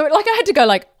bathroom. So like I had to go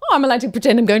like, oh, I'm allowed to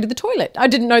pretend I'm going to the toilet. I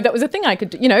didn't know that was a thing I could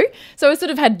do, you know. So I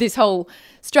sort of had this whole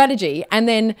strategy. And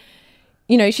then,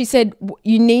 you know, she said,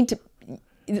 you need to,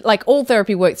 like all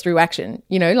therapy works through action,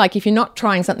 you know, like if you're not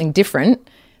trying something different,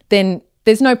 then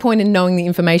there's no point in knowing the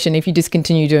information if you just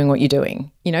continue doing what you're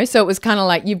doing, you know. So it was kind of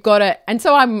like you've got to, and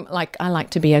so I'm like, I like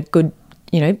to be a good,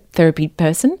 you know, therapy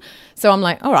person. So I'm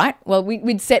like, all right, well,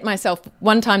 we'd set myself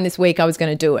one time this week I was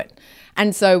going to do it.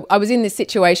 And so I was in this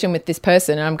situation with this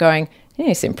person and I'm going, yeah,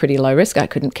 you seem pretty low risk. I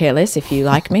couldn't care less if you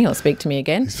like me or speak to me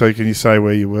again. So can you say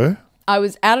where you were? I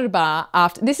was out at a bar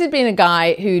after, this had been a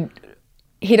guy who'd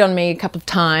hit on me a couple of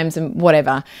times and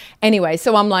whatever. Anyway,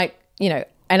 so I'm like, you know,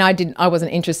 and I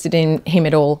wasn't interested in him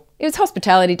at all. It was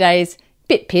hospitality days,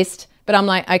 bit pissed. But I'm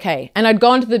like, okay. And I'd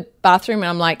gone to the bathroom and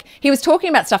I'm like, he was talking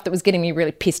about stuff that was getting me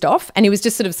really pissed off. And he was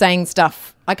just sort of saying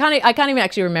stuff. I can't even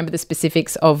actually remember the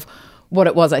specifics of what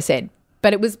it was I said.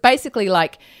 But it was basically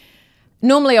like,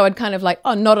 normally I would kind of like,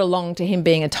 nod along to him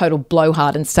being a total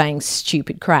blowhard and saying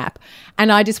stupid crap.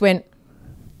 And I just went,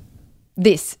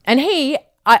 this. And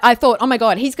I thought, oh my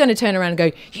God, he's going to turn around and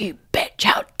go, you bitch,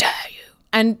 how dare you?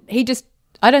 And he just,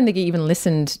 I don't think he even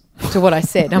listened to what I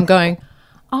said. I'm going,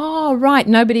 oh, right,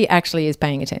 nobody actually is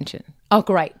paying attention. Oh,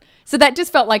 great. So that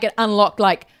just felt like it unlocked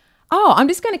like, oh, I'm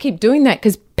just going to keep doing that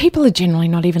because people are generally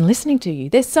not even listening to you.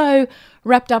 They're so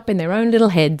wrapped up in their own little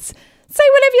heads. Say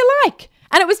whatever you like.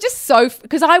 And it was just so,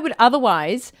 because I would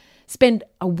otherwise spend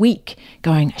a week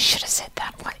going, I should have said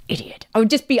that, what an idiot. I would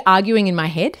just be arguing in my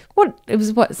head. It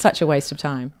was such a waste of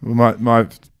time. Well, my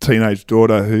teenage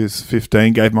daughter, who's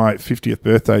 15, gave my 50th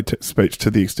birthday speech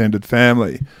to the extended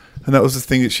family. And that was the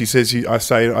thing that she says, I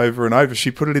say it over and over. She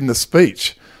put it in the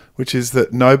speech, which is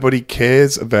that nobody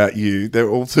cares about you. They're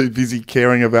all too busy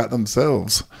caring about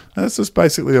themselves. And that's just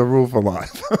basically a rule for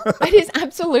life. It is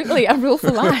absolutely a rule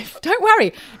for life. Don't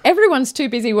worry. Everyone's too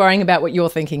busy worrying about what you're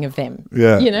thinking of them.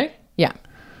 Yeah. You know? Yeah.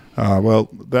 Well,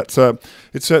 that's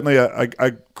it's certainly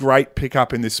a great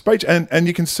pickup in this speech. And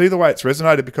you can see the way it's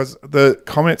resonated because the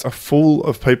comments are full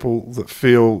of people that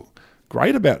feel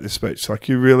great about this speech. Like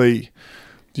you've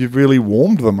really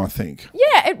warmed them, I think.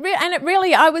 Yeah,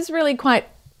 I was really quite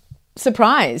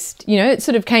surprised. You know, it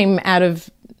sort of came out of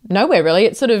nowhere, really.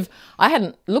 It sort of, I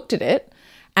hadn't looked at it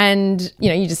and, you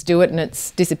know, you just do it and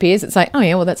it disappears. It's like, oh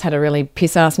yeah, well, that's had a really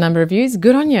piss-ass number of views.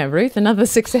 Good on you, Ruth. Another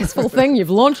successful thing you've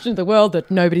launched into the world that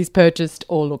nobody's purchased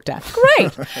or looked at.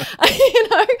 Great. You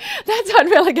know, I'd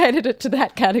relegated it to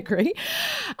that category.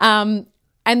 And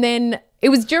then it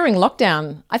was during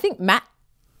lockdown. I think Matt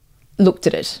looked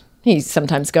at it. He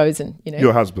sometimes goes and, you know.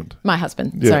 Your husband. My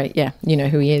husband. Yeah. Sorry. Yeah. You know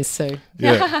who he is. So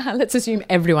yeah. Let's assume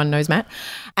everyone knows Matt.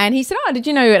 And he said, did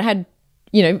you know it had,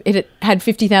 it had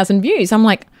 50,000 views. I'm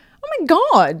like, oh my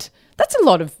God, that's a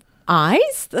lot of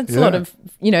eyes. That's a lot of,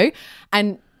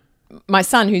 and my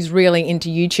son, who's really into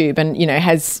YouTube and,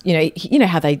 has,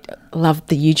 how they love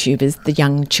the YouTubers, the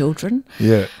young children.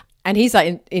 Yeah. And he's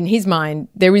like, in his mind,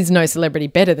 there is no celebrity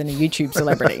better than a YouTube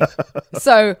celebrity.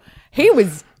 So he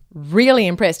was really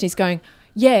impressed. He's going,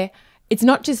 yeah, it's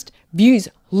not just views.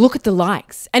 Look at the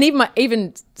likes. And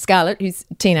even Scarlett, who's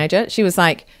a teenager, she was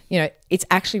like, it's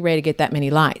actually rare to get that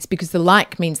many likes because the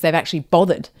like means they've actually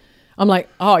bothered. I'm like,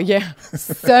 oh, yeah,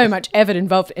 so much effort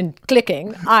involved in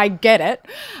clicking. I get it.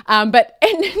 But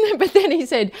then he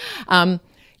said,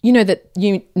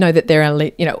 that there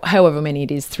are, however many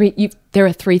it is, there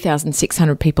are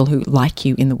 3,600 people who like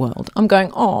you in the world. I'm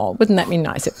going, oh, wouldn't that be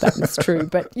nice if that was true?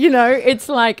 But, it's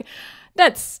like,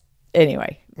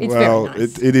 anyway, it's very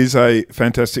nice. It is a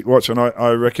fantastic watch, and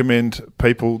I recommend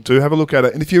people do have a look at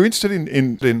it. And if you're interested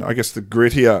in I guess, the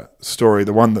grittier story,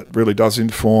 the one that really does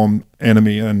inform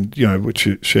Enemy and, which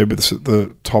you shared with us at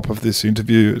the top of this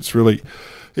interview,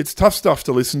 it's tough stuff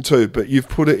to listen to, but you've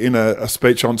put it in a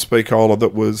speech on Speakola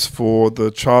that was for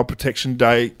the Child Protection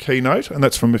Day keynote, and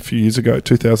that's from a few years ago,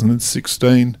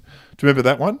 2016. Do you remember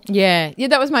that one? Yeah,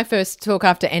 that was my first talk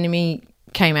after Enemy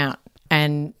came out,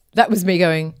 and that was me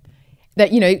going,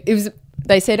 that, it was,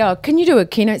 they said, oh, can you do a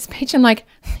keynote speech? I'm like,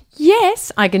 yes,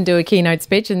 I can do a keynote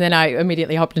speech. And then I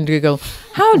immediately hopped into Google,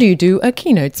 how do you do a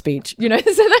keynote speech? So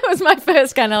that was my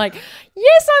first kind of like,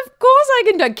 yes, of course I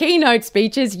can do keynote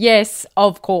speeches. Yes,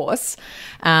 of course.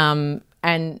 And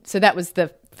so that was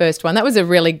the first one. That was a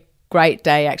really great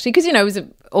day, actually, because, it was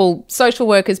all social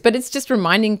workers, but it's just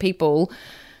reminding people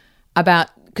about,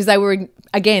 because they were,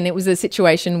 again, it was a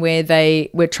situation where they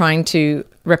were trying to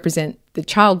represent the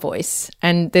child voice,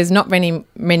 and there's not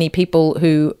many people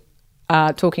who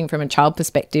are talking from a child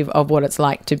perspective of what it's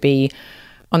like to be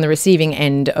on the receiving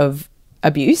end of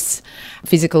abuse,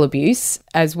 physical abuse,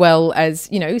 as well as,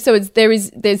 so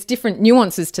there's different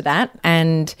nuances to that,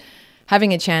 and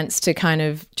having a chance to kind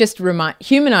of just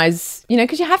humanize,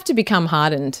 because you have to become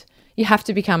hardened. You have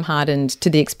to become hardened to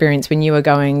the experience when you are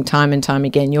going time and time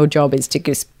again. Your job is to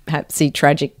just see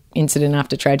tragic incident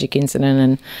after tragic incident,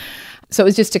 and so it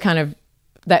was just to kind of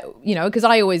that, because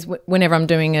I always, whenever I'm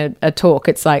doing a talk,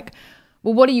 it's like,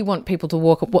 well, what do you want people to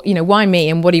why me,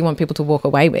 and what do you want people to walk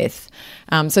away with?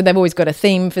 So they've always got a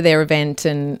theme for their event,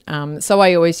 and so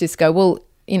I always just go, well,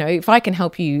 if I can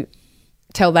help you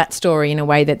tell that story in a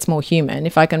way that's more human,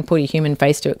 if I can put a human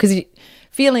face to it, because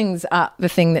feelings are the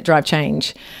thing that drive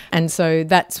change, and so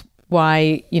that's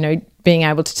why, being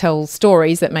able to tell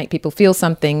stories that make people feel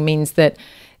something means that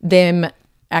them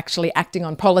actually acting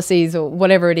on policies or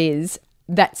whatever it is,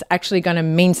 that's actually going to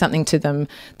mean something to them,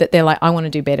 that they're like, I want to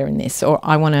do better in this, or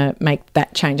I want to make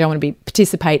that change. I want to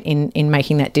participate in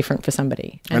making that different for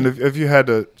somebody. And have you had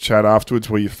a chat afterwards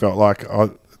where you felt like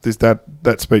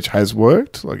that speech has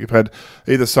worked? Like you've had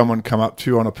either someone come up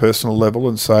to you on a personal level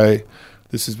and say,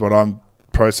 this is what I'm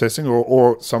processing,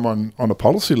 or someone on a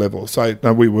policy level say,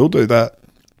 no, we will do that?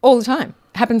 All the time.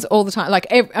 Happens all the time. Like,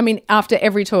 after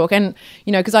every talk, and,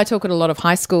 because I talk at a lot of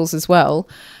high schools as well,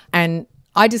 and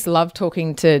I just love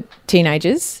talking to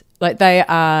teenagers. Like, they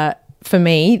are, for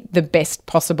me, the best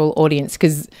possible audience,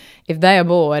 because if they are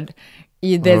bored,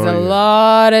 there's a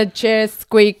lot of chairs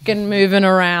squeaking, moving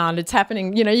around. It's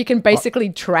happening. You can basically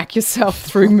track yourself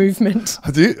through movement.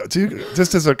 Do you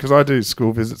just because I do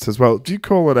school visits as well, do you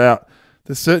call it out?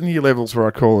 There's certain year levels where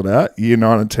I call it out, year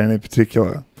 9 and 10 in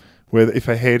particular, where if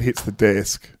a head hits the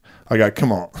desk, I go,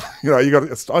 come on. You got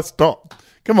to stop.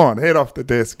 Come on, head off the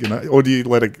desk, or do you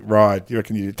let it ride? You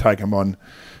reckon you take them on,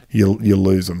 you'll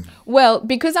lose them? Well,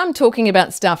 because I'm talking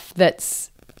about stuff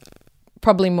that's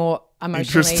probably more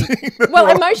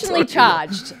emotionally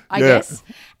charged, I guess.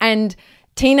 And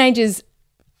teenagers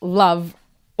love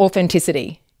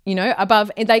authenticity,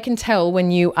 they can tell when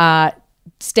you are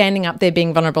standing up there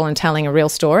being vulnerable and telling a real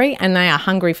story, and they are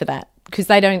hungry for that, because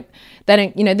they don't,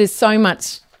 there's so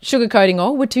much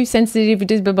sugarcoating, we're too sensitive,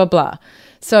 blah, blah, blah.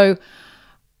 So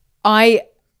I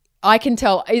can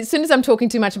tell as soon as I'm talking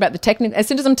too much about the technique, as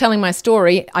soon as I'm telling my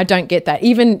story, I don't get that.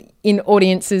 Even in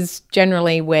audiences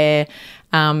generally where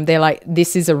they're like,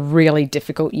 this is a really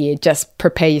difficult year, just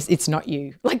prepare, it's not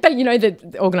you. Like that,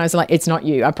 the organizer like, it's not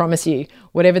you, I promise you.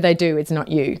 Whatever they do, it's not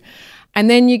you. And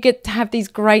then you get to have these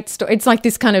great stories. It's like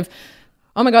this kind of,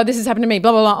 oh my God, this has happened to me,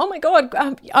 blah, blah, blah. Oh my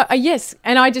God, yes.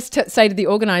 And I just say to the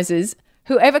organisers,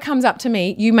 whoever comes up to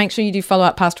me, you make sure you do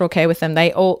follow-up pastoral care with them.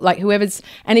 They all, like whoever's,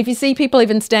 and if you see people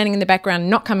even standing in the background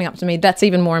not coming up to me, that's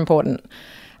even more important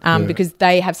because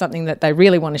they have something that they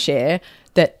really want to share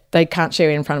that they can't share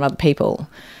in front of other people.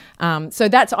 So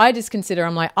that's, I just consider,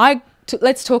 I'm like,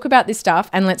 let's talk about this stuff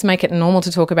and let's make it normal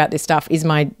to talk about this stuff is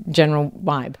my general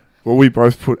vibe. Well, we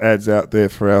both put ads out there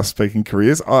for our speaking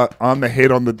careers. I'm the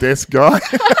head on the desk guy.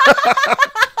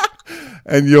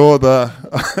 And you're the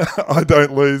I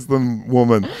don't lose them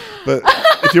woman. But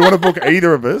if you want to book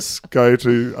either of us, go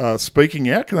to Speaking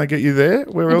Out. Can I get you there?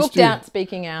 Where else booked out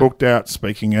Speaking Out. Booked out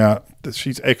Speaking Out.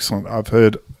 She's excellent. I've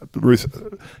heard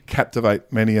Ruth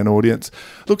captivate many an audience.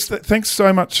 Look, thanks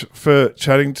so much for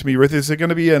chatting to me, Ruth. Is there going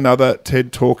to be another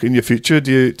TED Talk in your future?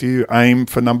 Do you aim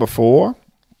for number 4?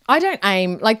 I don't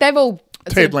aim. Like, they've all...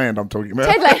 Tedland, I'm talking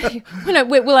about. Tedland.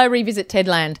 Will I revisit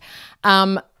Tedland?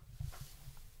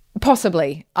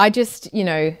 Possibly. I just,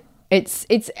 it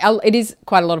is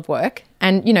quite a lot of work.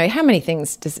 And, how many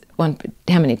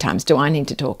times do I need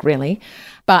to talk, really?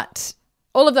 But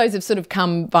all of those have sort of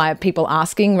come via people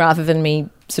asking rather than me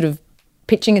sort of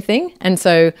pitching a thing. And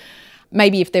so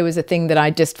maybe if there was a thing that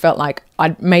I just felt like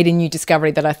I'd made a new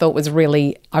discovery that I thought was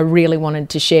I really wanted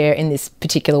to share in this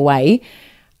particular way,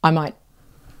 I might,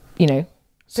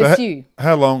 pursue.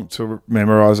 How long to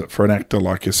memorise it for an actor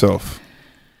like yourself?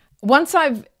 Once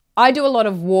I do a lot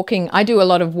of walking. I do a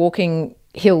lot of walking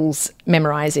hills,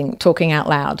 memorising, talking out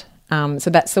loud.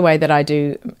 So that's the way that I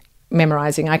do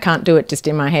memorising. I can't do it just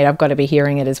in my head. I've got to be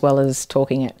hearing it as well as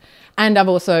talking it. And I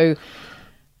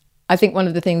think one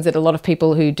of the things that a lot of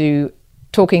people who do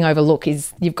talking overlook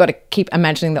is you've got to keep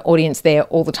imagining the audience there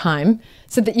all the time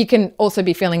so that you can also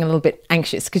be feeling a little bit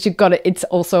anxious because it's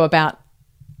also about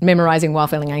memorising while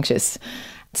feeling anxious.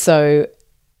 So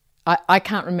I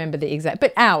can't remember the exact,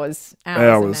 but hours.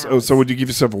 So would you give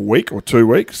yourself a week or 2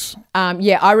 weeks?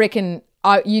 Yeah, I reckon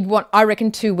I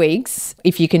reckon 2 weeks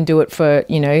if you can do it for,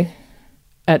 a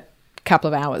couple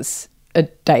of hours a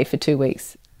day for 2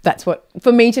 weeks. That's what,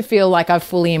 for me to feel like I've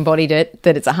fully embodied it,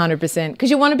 that it's 100%. Because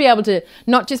you want to be able to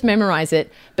not just memorise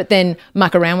it, but then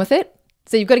muck around with it.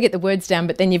 So you've got to get the words down,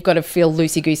 but then you've got to feel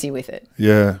loosey-goosey with it.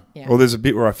 Yeah. Well, there's a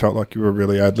bit where I felt like you were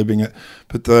really ad-libbing it.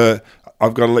 But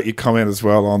I've got to let you comment as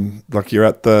well on, like, you're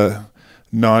at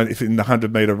if in the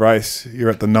 100-metre race, you're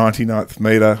at the 99th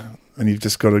metre and you've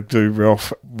just got to do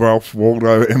Ralph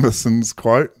Waldo Emerson's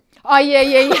quote. Oh,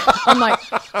 yeah. I'm like,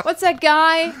 what's that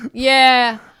guy?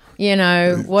 Yeah.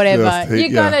 Whatever.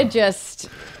 You got to just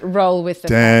roll with the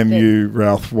Damn you,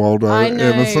 Ralph Waldo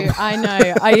Emerson. I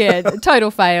know.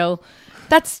 Total fail.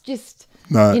 That's just,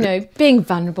 being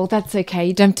vulnerable. That's okay.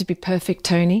 You don't have to be perfect,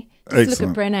 Tony. Just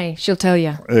look at Brené. She'll tell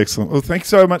you. Excellent. Well, thanks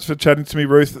so much for chatting to me,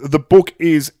 Ruth. The book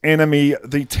is Enemy.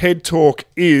 The TED Talk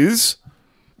is...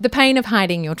 The Pain of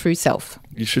Hiding Your True Self.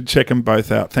 You should check them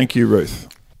both out. Thank you, Ruth.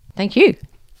 Thank you.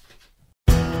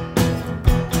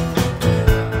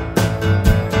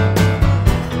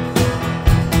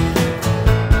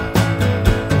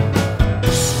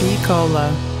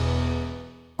 Speakola.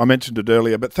 I mentioned it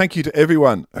earlier, but thank you to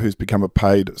everyone who's become a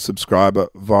paid subscriber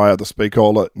via the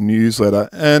Speakola newsletter.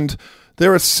 And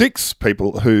there are 6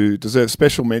 people who deserve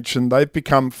special mention. They've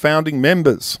become founding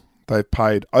members. They've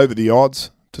paid over the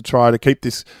odds to try to keep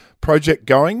this project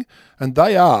going. And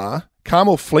they are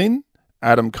Carmel Flynn,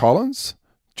 Adam Collins,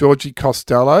 Georgie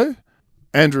Costello,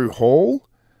 Andrew Hall,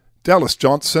 Dallas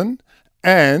Johnson,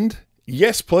 and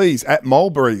Yes Please at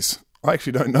Mulberry's. I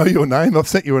actually don't know your name. I've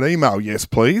sent you an email, yes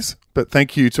please. But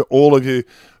thank you to all of you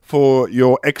for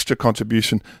your extra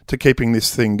contribution to keeping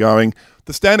this thing going.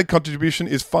 The standard contribution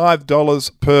is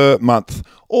 $5 per month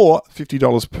or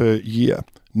 $50 per year.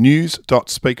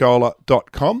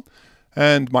 news.speakola.com.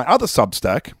 And my other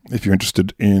Substack, if you're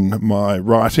interested in my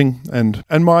writing and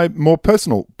my more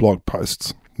personal blog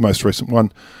posts. Most recent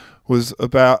one was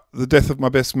about the death of my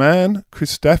best man,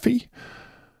 Chris Staffy.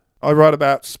 I write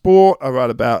about sport, I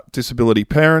write about disability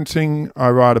parenting, I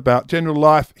write about general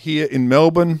life here in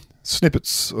Melbourne,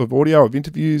 snippets of audio of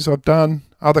interviews I've done,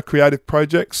 other creative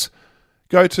projects.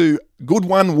 Go to Good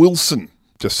One Wilson.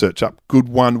 Just search up Good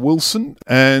One Wilson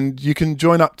and you can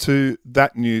join up to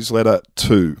that newsletter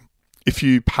too. If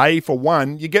you pay for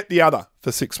one, you get the other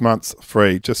for 6 months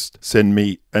free. Just send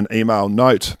me an email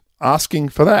note asking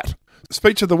for that.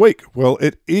 Speech of the week. Well,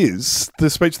 it is the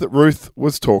speech that Ruth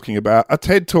was talking about, a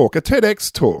TED Talk, a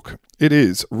TEDx talk. It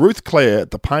is Ruth Clare,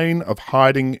 The Pain of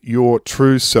Hiding Your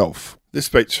True Self. This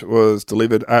speech was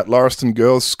delivered at Lauriston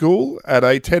Girls' School at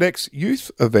a TEDx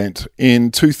youth event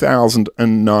in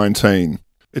 2019.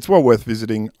 It's well worth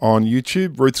visiting on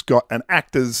YouTube. Ruth's got an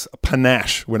actor's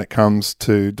panache when it comes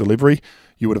to delivery.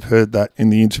 You would have heard that in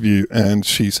the interview, and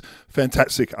she's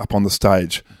fantastic up on the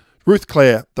stage. Ruth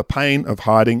Clare, The Pain of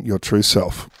Hiding Your True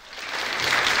Self.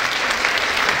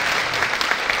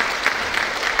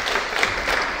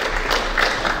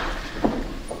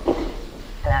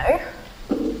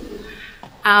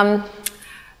 Hello.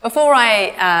 Before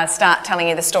I start telling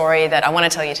you the story that I want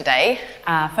to tell you today,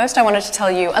 first I wanted to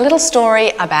tell you a little story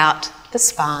about the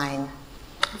spine.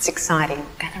 It's exciting.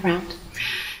 Gather around.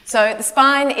 So the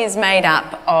spine is made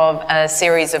up of a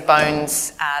series of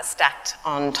bones stacked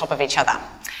on top of each other.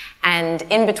 And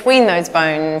in between those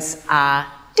bones are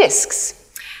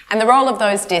discs. And the role of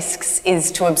those discs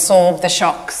is to absorb the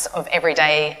shocks of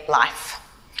everyday life.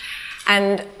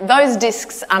 And those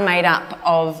discs are made up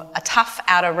of a tough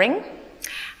outer ring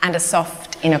and a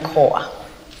soft inner core.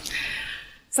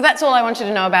 So that's all I want you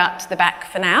to know about the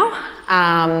back for now.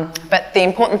 But the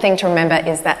important thing to remember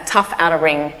is that tough outer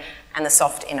ring and the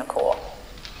soft inner core.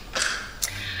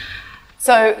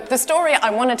 So the story I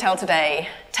want to tell today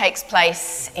takes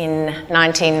place in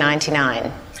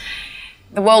 1999.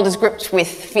 The world is gripped with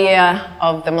fear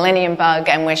of the millennium bug,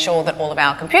 and we're sure that all of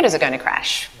our computers are going to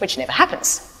crash, which never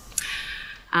happens.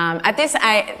 At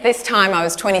this time I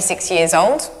was 26 years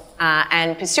old,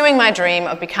 and pursuing my dream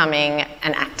of becoming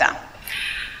an actor.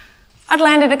 I'd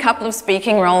landed a couple of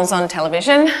speaking roles on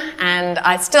television, and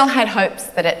I still had hopes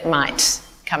that it might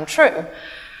come true.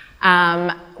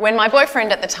 When my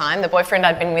boyfriend at the time, the boyfriend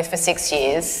I'd been with for 6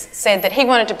 years, said that he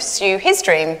wanted to pursue his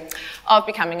dream of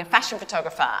becoming a fashion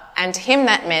photographer, and to him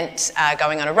that meant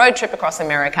going on a road trip across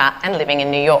America and living in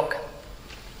New York.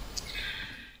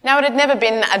 Now, it had never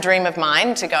been a dream of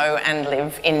mine to go and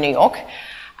live in New York,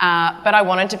 but I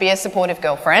wanted to be a supportive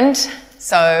girlfriend,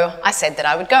 so I said that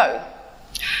I would go.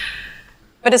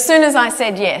 But as soon as I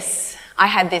said yes, I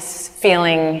had this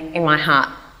feeling in my heart.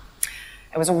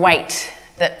 It was a weight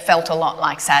that felt a lot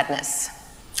like sadness.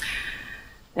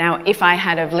 Now, if I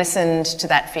had have listened to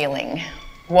that feeling,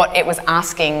 what it was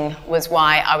asking was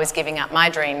why I was giving up my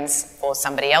dreams for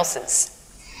somebody else's.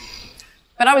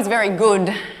 But I was very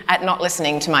good at not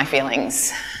listening to my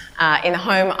feelings. In the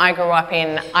home I grew up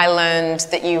in, I learned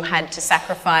that you had to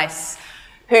sacrifice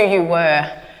who you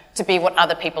were to be what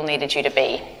other people needed you to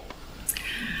be.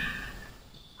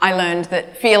 I learned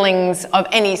that feelings of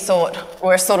any sort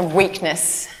were a sort of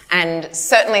weakness, and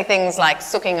certainly things like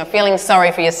sooking or feeling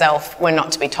sorry for yourself were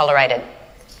not to be tolerated.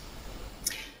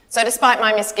 So despite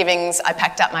my misgivings, I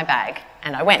packed up my bag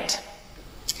and I went.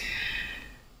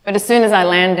 But as soon as I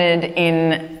landed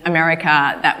in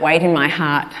America, that weight in my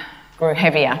heart grew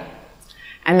heavier.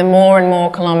 And the more and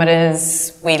more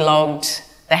kilometres we logged,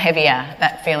 the heavier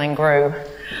that feeling grew.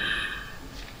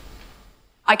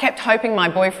 I kept hoping my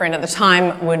boyfriend at the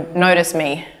time would notice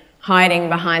me, hiding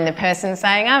behind the person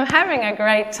saying, "I'm having a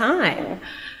great time."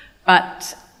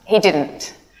 But he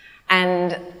didn't.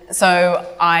 And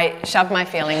so I shoved my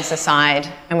feelings aside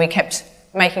and we kept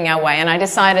making our way. And I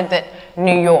decided that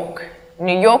New York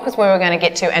was where we were going to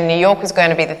get to, and New York was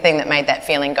going to be the thing that made that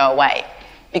feeling go away.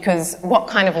 Because what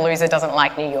kind of loser doesn't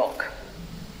like New York?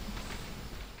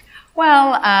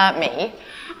 Well, me.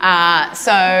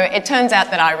 So it turns out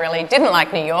that I really didn't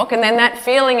like New York, and then that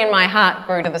feeling in my heart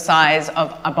grew to the size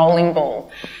of a bowling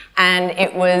ball. And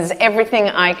it was everything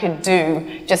I could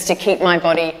do just to keep my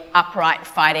body upright,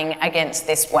 fighting against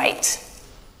this weight.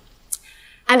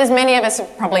 And as many of us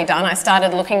have probably done, I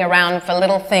started looking around for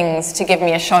little things to give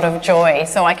me a shot of joy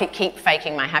so I could keep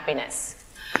faking my happiness.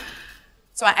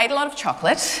 So I ate a lot of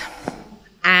chocolate,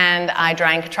 and I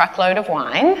drank a truckload of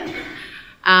wine.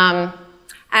 And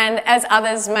as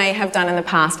others may have done in the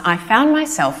past, I found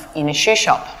myself in a shoe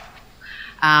shop,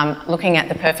 looking at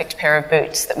the perfect pair of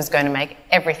boots that was going to make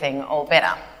everything all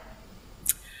better.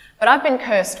 But I've been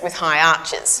cursed with high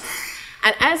arches.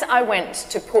 And as I went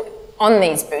to put on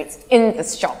these boots in the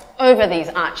shop over these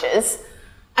arches,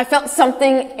 I felt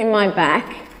something in my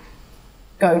back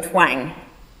go twang.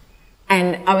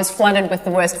 And I was flooded with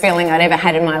the worst feeling I'd ever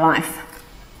had in my life.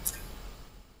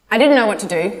 I didn't know what to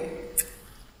do.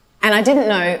 And I didn't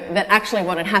know that actually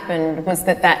what had happened was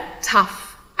that that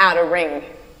tough outer ring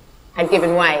had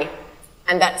given way,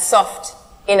 and that soft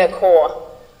inner core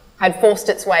had forced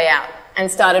its way out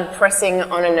and started pressing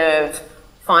on a nerve,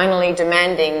 finally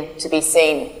demanding to be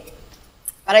seen.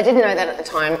 But I didn't know that at the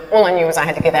time. All I knew was I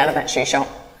had to get out of that shoe shop.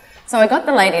 So I got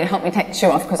the lady to help me take the shoe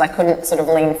off because I couldn't sort of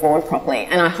lean forward properly,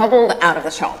 and I hobbled out of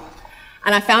the shop.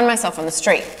 And I found myself on the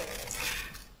street.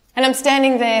 And I'm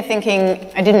standing there thinking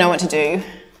I didn't know what to do.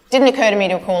 Didn't occur to me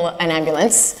to call an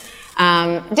ambulance.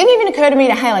 Didn't even occur to me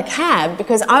to hail a cab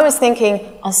because I was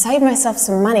thinking I'll save myself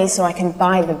some money so I can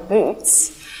buy the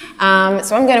boots.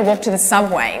 So I'm going to walk to the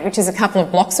subway, which is a couple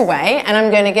of blocks away, and I'm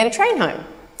going to get a train home.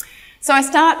 So I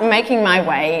start making my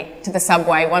way to the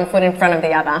subway, one foot in front of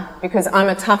the other, because I'm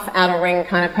a tough outer ring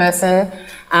kind of person.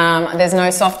 There's no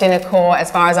soft inner core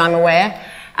as far as I'm aware.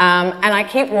 And I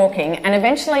keep walking, and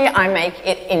eventually I make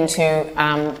it into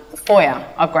the foyer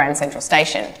of Grand Central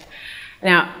Station.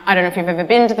 Now, I don't know if you've ever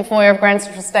been to the foyer of Grand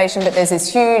Central Station, but there's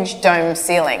this huge dome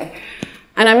ceiling.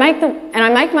 And I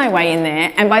make my way in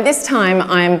there, and by this time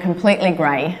I am completely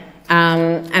grey,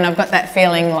 and I've got that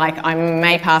feeling like I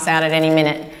may pass out at any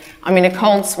minute. I'm in a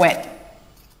cold sweat.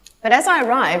 But as I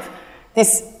arrive,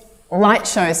 this light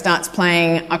show starts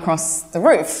playing across the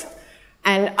roof.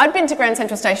 And I'd been to Grand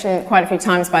Central Station quite a few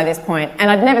times by this point, and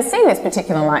I'd never seen this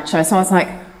particular light show, so I was like,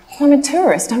 oh, I'm a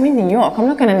tourist, I'm in New York, I'm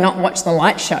not going to not watch the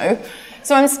light show.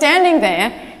 So I'm standing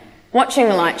there watching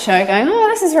the light show going, oh,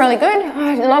 this is really good, oh,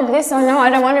 I love this, I know,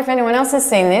 I don't wonder if anyone else has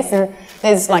seen this, and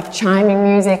there's like chiming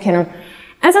music, and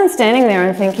as I'm standing there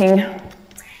I'm thinking,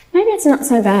 maybe it's not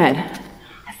so bad.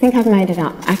 I think I've made it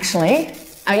up, actually.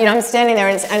 I'm standing there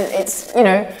and it's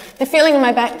the feeling in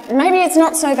my back, maybe it's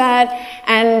not so bad,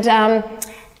 and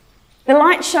the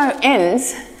light show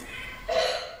ends,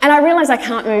 and I realise I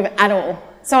can't move at all.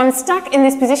 So I'm stuck in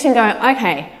this position going,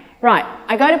 okay, right,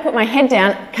 I go to put my head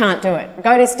down, can't do it.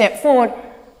 Go to step forward,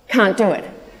 can't do it.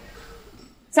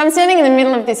 So I'm standing in the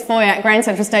middle of this foyer at Grand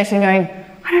Central Station going,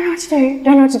 I don't know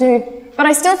what to do. But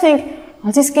I still think,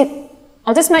 I'll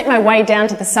just make my way down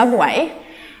to the subway.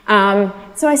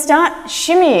 So I start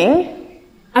shimmying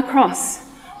across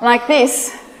like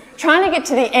this, trying to get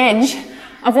to the edge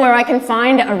of where I can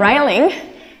find a railing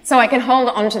so I can hold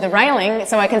onto the railing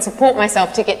so I can support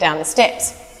myself to get down the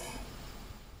steps.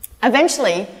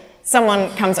 Eventually, someone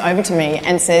comes over to me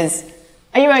and says,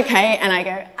 are you okay? And I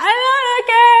go, I'm not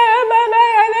okay,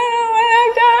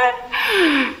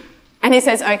 and he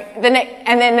says, okay.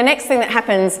 And then the next thing that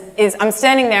happens is I'm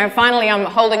standing there and finally I'm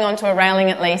holding onto a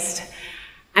railing at least,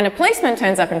 and a policeman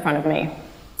turns up in front of me.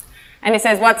 And he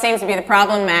says, what seems to be the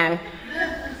problem, ma'am?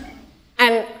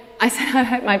 And I said, I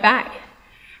hurt my back.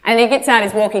 And he gets out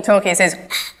his walkie-talkie and says,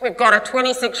 we've got a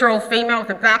 26-year-old female with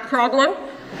a back problem.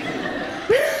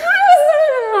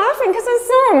 Laughing because it's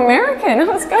so American. I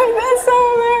was going, that's so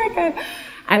American.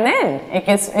 And then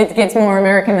it gets more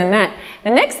American than that. The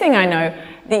next thing I know,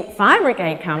 the fire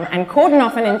brigade come and cordon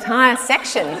off an entire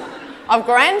section of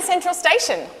Grand Central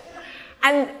Station.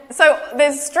 And so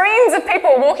there's streams of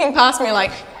people walking past me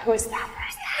like, who is that?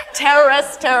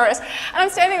 Terrorist. And I'm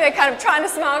standing there kind of trying to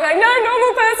smile, going, no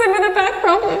normal person with a back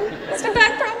problem, just a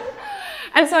back problem.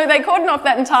 And so they cordon off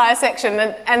that entire section,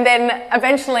 and then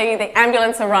eventually the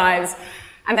ambulance arrives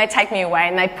and they take me away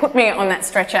and they put me on that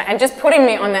stretcher, and just putting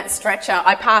me on that stretcher,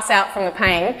 I pass out from the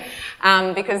pain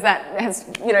because that has,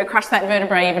 crushed that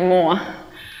vertebrae even more.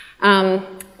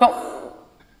 But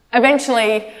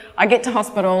eventually I get to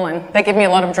hospital and they give me a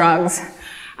lot of drugs,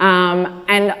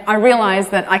 and I realise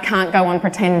that I can't go on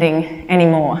pretending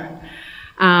anymore.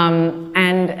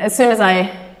 And as soon as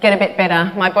I get a bit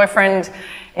better, my boyfriend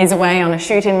is away on a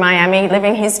shoot in Miami,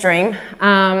 living his dream,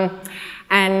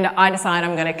 and I decide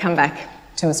I'm going to come back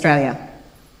to Australia.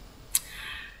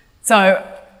 So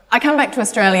I come back to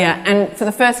Australia, and for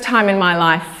the first time in my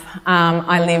life,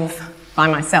 I live by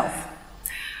myself.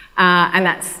 And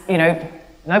that's,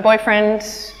 no boyfriend,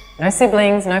 no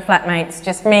siblings, no flatmates,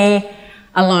 just me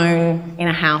alone in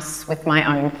a house with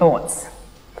my own thoughts.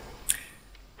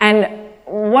 And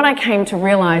what I came to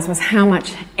realise was how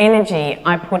much energy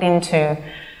I put into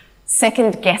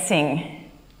second guessing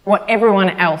what everyone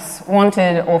else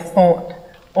wanted or thought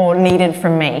or needed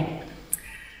from me.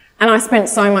 And I spent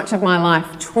so much of my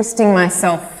life twisting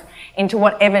myself into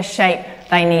whatever shape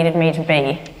they needed me to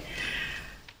be.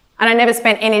 And I never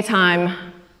spent any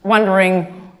time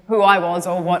wondering who I was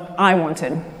or what I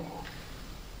wanted.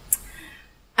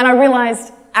 And I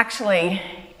realised, actually,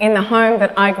 in the home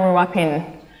that I grew up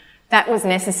in, that was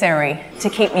necessary to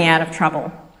keep me out of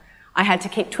trouble. I had to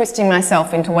keep twisting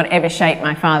myself into whatever shape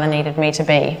my father needed me to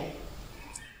be.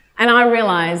 And I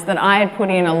realised that I had put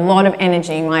in a lot of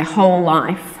energy my whole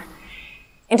life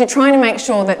into trying to make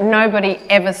sure that nobody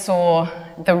ever saw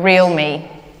the real me.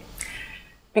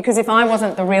 Because if I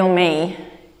wasn't the real me,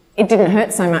 it didn't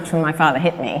hurt so much when my father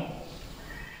hit me.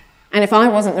 And if I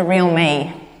wasn't the real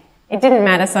me, it didn't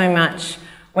matter so much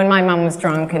when my mum was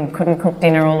drunk and couldn't cook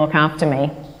dinner or look after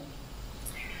me.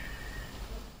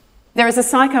 There is a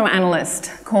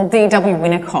psychoanalyst called D.W.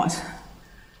 Winnicott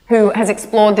who has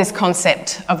explored this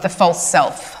concept of the false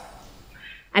self.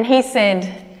 And he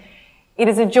said, it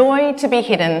is a joy to be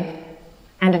hidden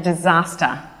and a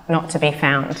disaster not to be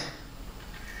found.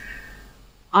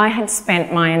 I had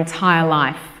spent my entire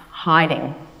life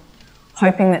hiding,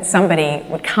 hoping that somebody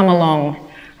would come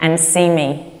along and see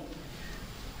me.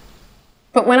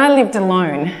 But when I lived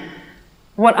alone,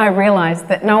 what I realised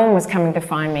that no one was coming to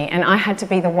find me, and I had to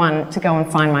be the one to go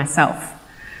and find myself.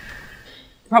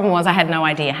 The problem was I had no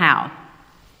idea how.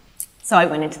 So I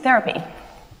went into therapy.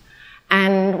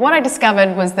 And what I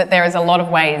discovered was that there is a lot of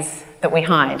ways that we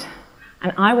hide.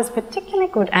 And I was particularly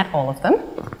good at all of them.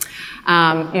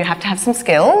 You have to have some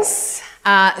skills.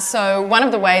 So one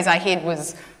of the ways I hid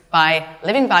was by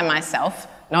living by myself,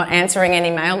 not answering any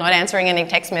mail, not answering any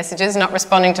text messages, not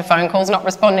responding to phone calls, not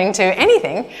responding to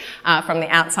anything from the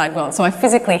outside world. So I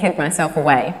physically hid myself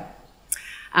away.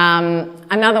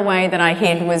 Another way that I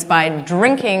hid was by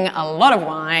drinking a lot of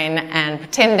wine and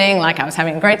pretending like I was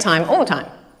having a great time all the time.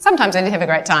 Sometimes I did have a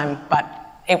great time, but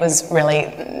it was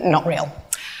really not real.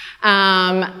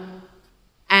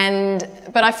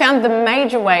 But I found the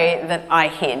major way that I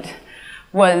hid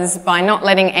was by not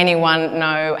letting anyone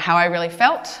know how I really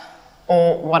felt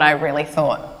or what I really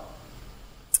thought.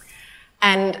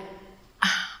 And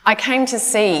I came to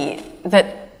see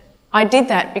that I did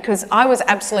that because I was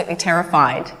absolutely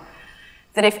terrified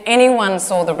that if anyone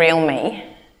saw the real me,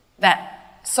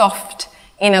 that soft,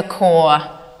 inner core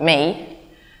me,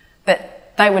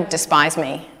 that they would despise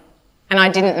me. And I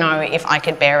didn't know if I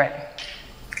could bear it.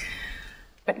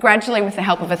 But gradually, with the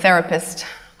help of a therapist,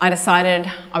 I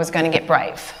decided I was going to get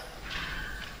brave.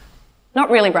 Not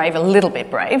really brave, a little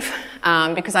bit brave,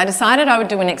 because I decided I would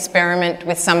do an experiment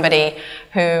with somebody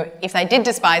who, if they did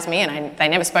despise me and they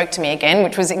never spoke to me again,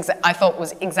 which was I thought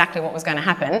was exactly what was going to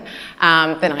happen,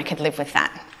 then I could live with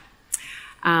that.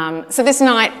 So this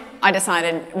night, I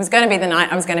decided it was going to be the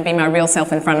night I was going to be my real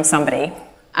self in front of somebody.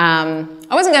 I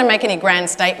wasn't going to make any grand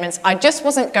statements. I just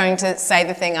wasn't going to say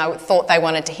the thing I thought they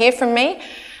wanted to hear from me,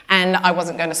 and I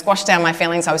wasn't going to squash down my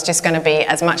feelings. I was just going to be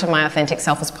as much of my authentic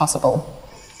self as possible.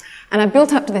 And I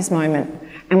built up to this moment,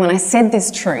 and when I said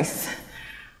this truth,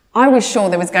 I was sure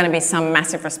there was going to be some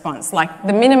massive response. Like,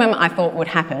 the minimum I thought would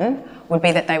happen would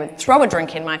be that they would throw a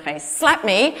drink in my face, slap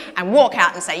me, and walk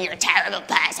out and say, "You're a terrible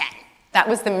person." That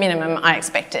was the minimum I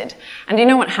expected. And do you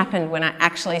know what happened when I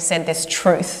actually said this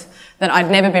truth that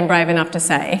I'd never been brave enough to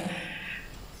say?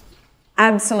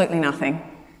 Absolutely nothing,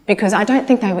 because I don't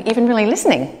think they were even really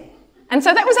listening. And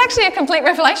so that was actually a complete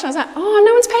revelation. I was like, oh,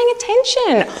 no one's paying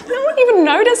attention. No one even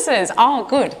notices. Oh,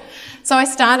 good. So I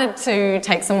started to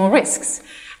take some more risks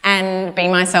and be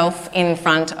myself in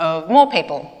front of more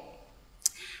people.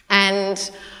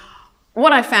 And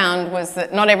what I found was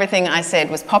that not everything I said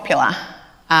was popular.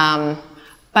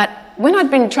 But when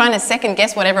I'd been trying to second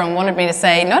guess what everyone wanted me to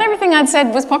say, not everything I'd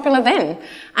said was popular then.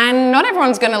 And not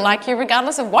everyone's going to like you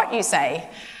regardless of what you say.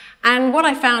 And what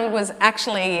I found was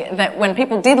actually that when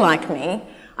people did like me,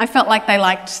 I felt like they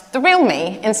liked the real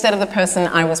me instead of the person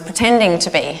I was pretending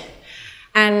to be.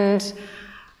 And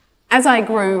as I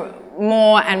grew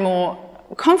more and more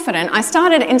confident, I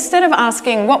started, instead of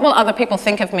asking, what will other people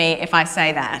think of me if I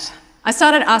say that? I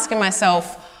started asking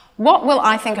myself, what will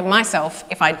I think of myself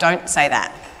if I don't say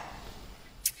that?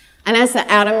 And as the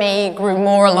outer me grew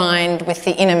more aligned with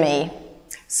the inner me,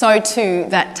 so too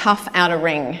that tough outer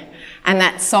ring and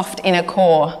that soft inner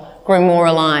core grew more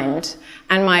aligned,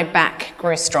 and my back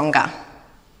grew stronger.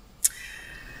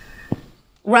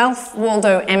 Ralph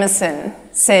Waldo Emerson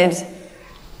said,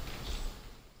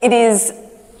 it is...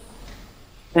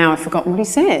 Now I've forgotten what he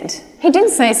said. He did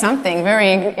say something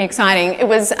very exciting. It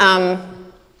was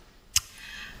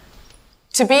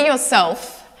to be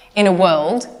yourself in a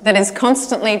world that is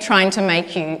constantly trying to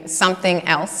make you something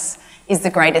else is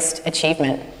the greatest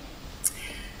achievement.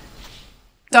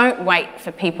 Don't wait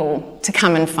for people to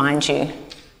come and find you.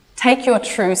 Take your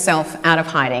true self out of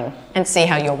hiding and see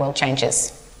how your world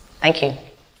changes. Thank you.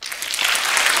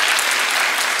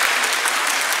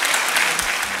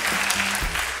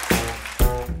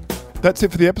 That's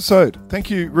it for the episode. Thank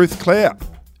you, Ruth Clare.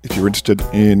 If you're interested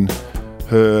in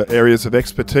her areas of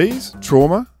expertise,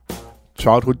 trauma,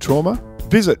 childhood trauma,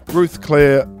 visit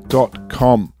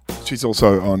ruthclaire.com. She's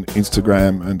also on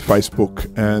Instagram and Facebook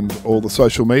and all the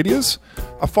social medias.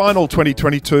 A final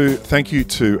 2022 thank you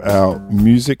to our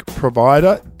music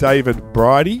provider, David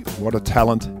Bridie. What a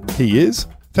talent he is.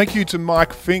 Thank you to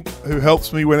Mike Fink, who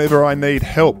helps me whenever I need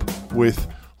help with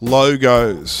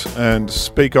logos and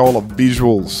Speakola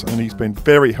visuals, and he's been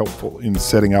very helpful in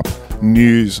setting up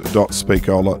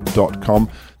news.speakola.com.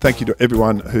 Thank you to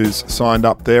everyone who's signed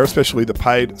up there, especially the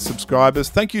paid subscribers.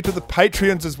 Thank you to the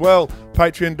Patreons as well,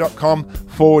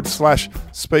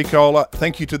 patreon.com/Speakola.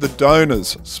 Thank you to the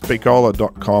donors,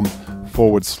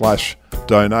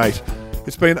 speakola.com/donate.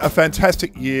 It's been a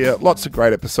fantastic year, lots of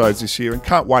great episodes this year, and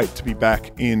can't wait to be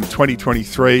back in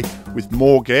 2023 with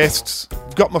more guests.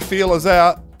 I've got my feelers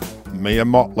out. Mia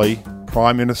Motley,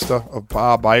 Prime Minister of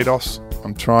Barbados.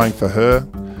 I'm trying for her.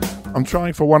 I'm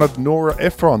trying for one of Nora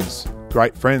Ephron's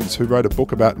great friends who wrote a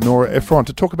book about Nora Ephron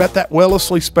to talk about that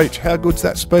Wellesley speech. How good's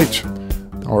that speech?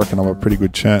 I reckon I have a pretty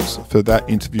good chance for that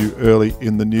interview early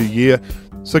in the new year.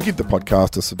 So give the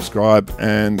podcast a subscribe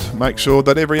and make sure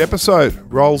that every episode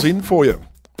rolls in for you.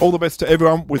 All the best to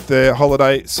everyone with their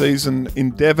holiday season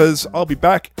endeavours. I'll be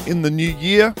back in the new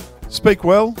year. Speak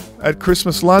well at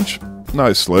Christmas lunch.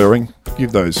 No slurring.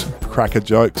 Give those cracker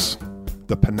jokes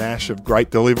the panache of great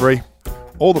delivery.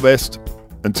 All the best.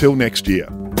 Until next year.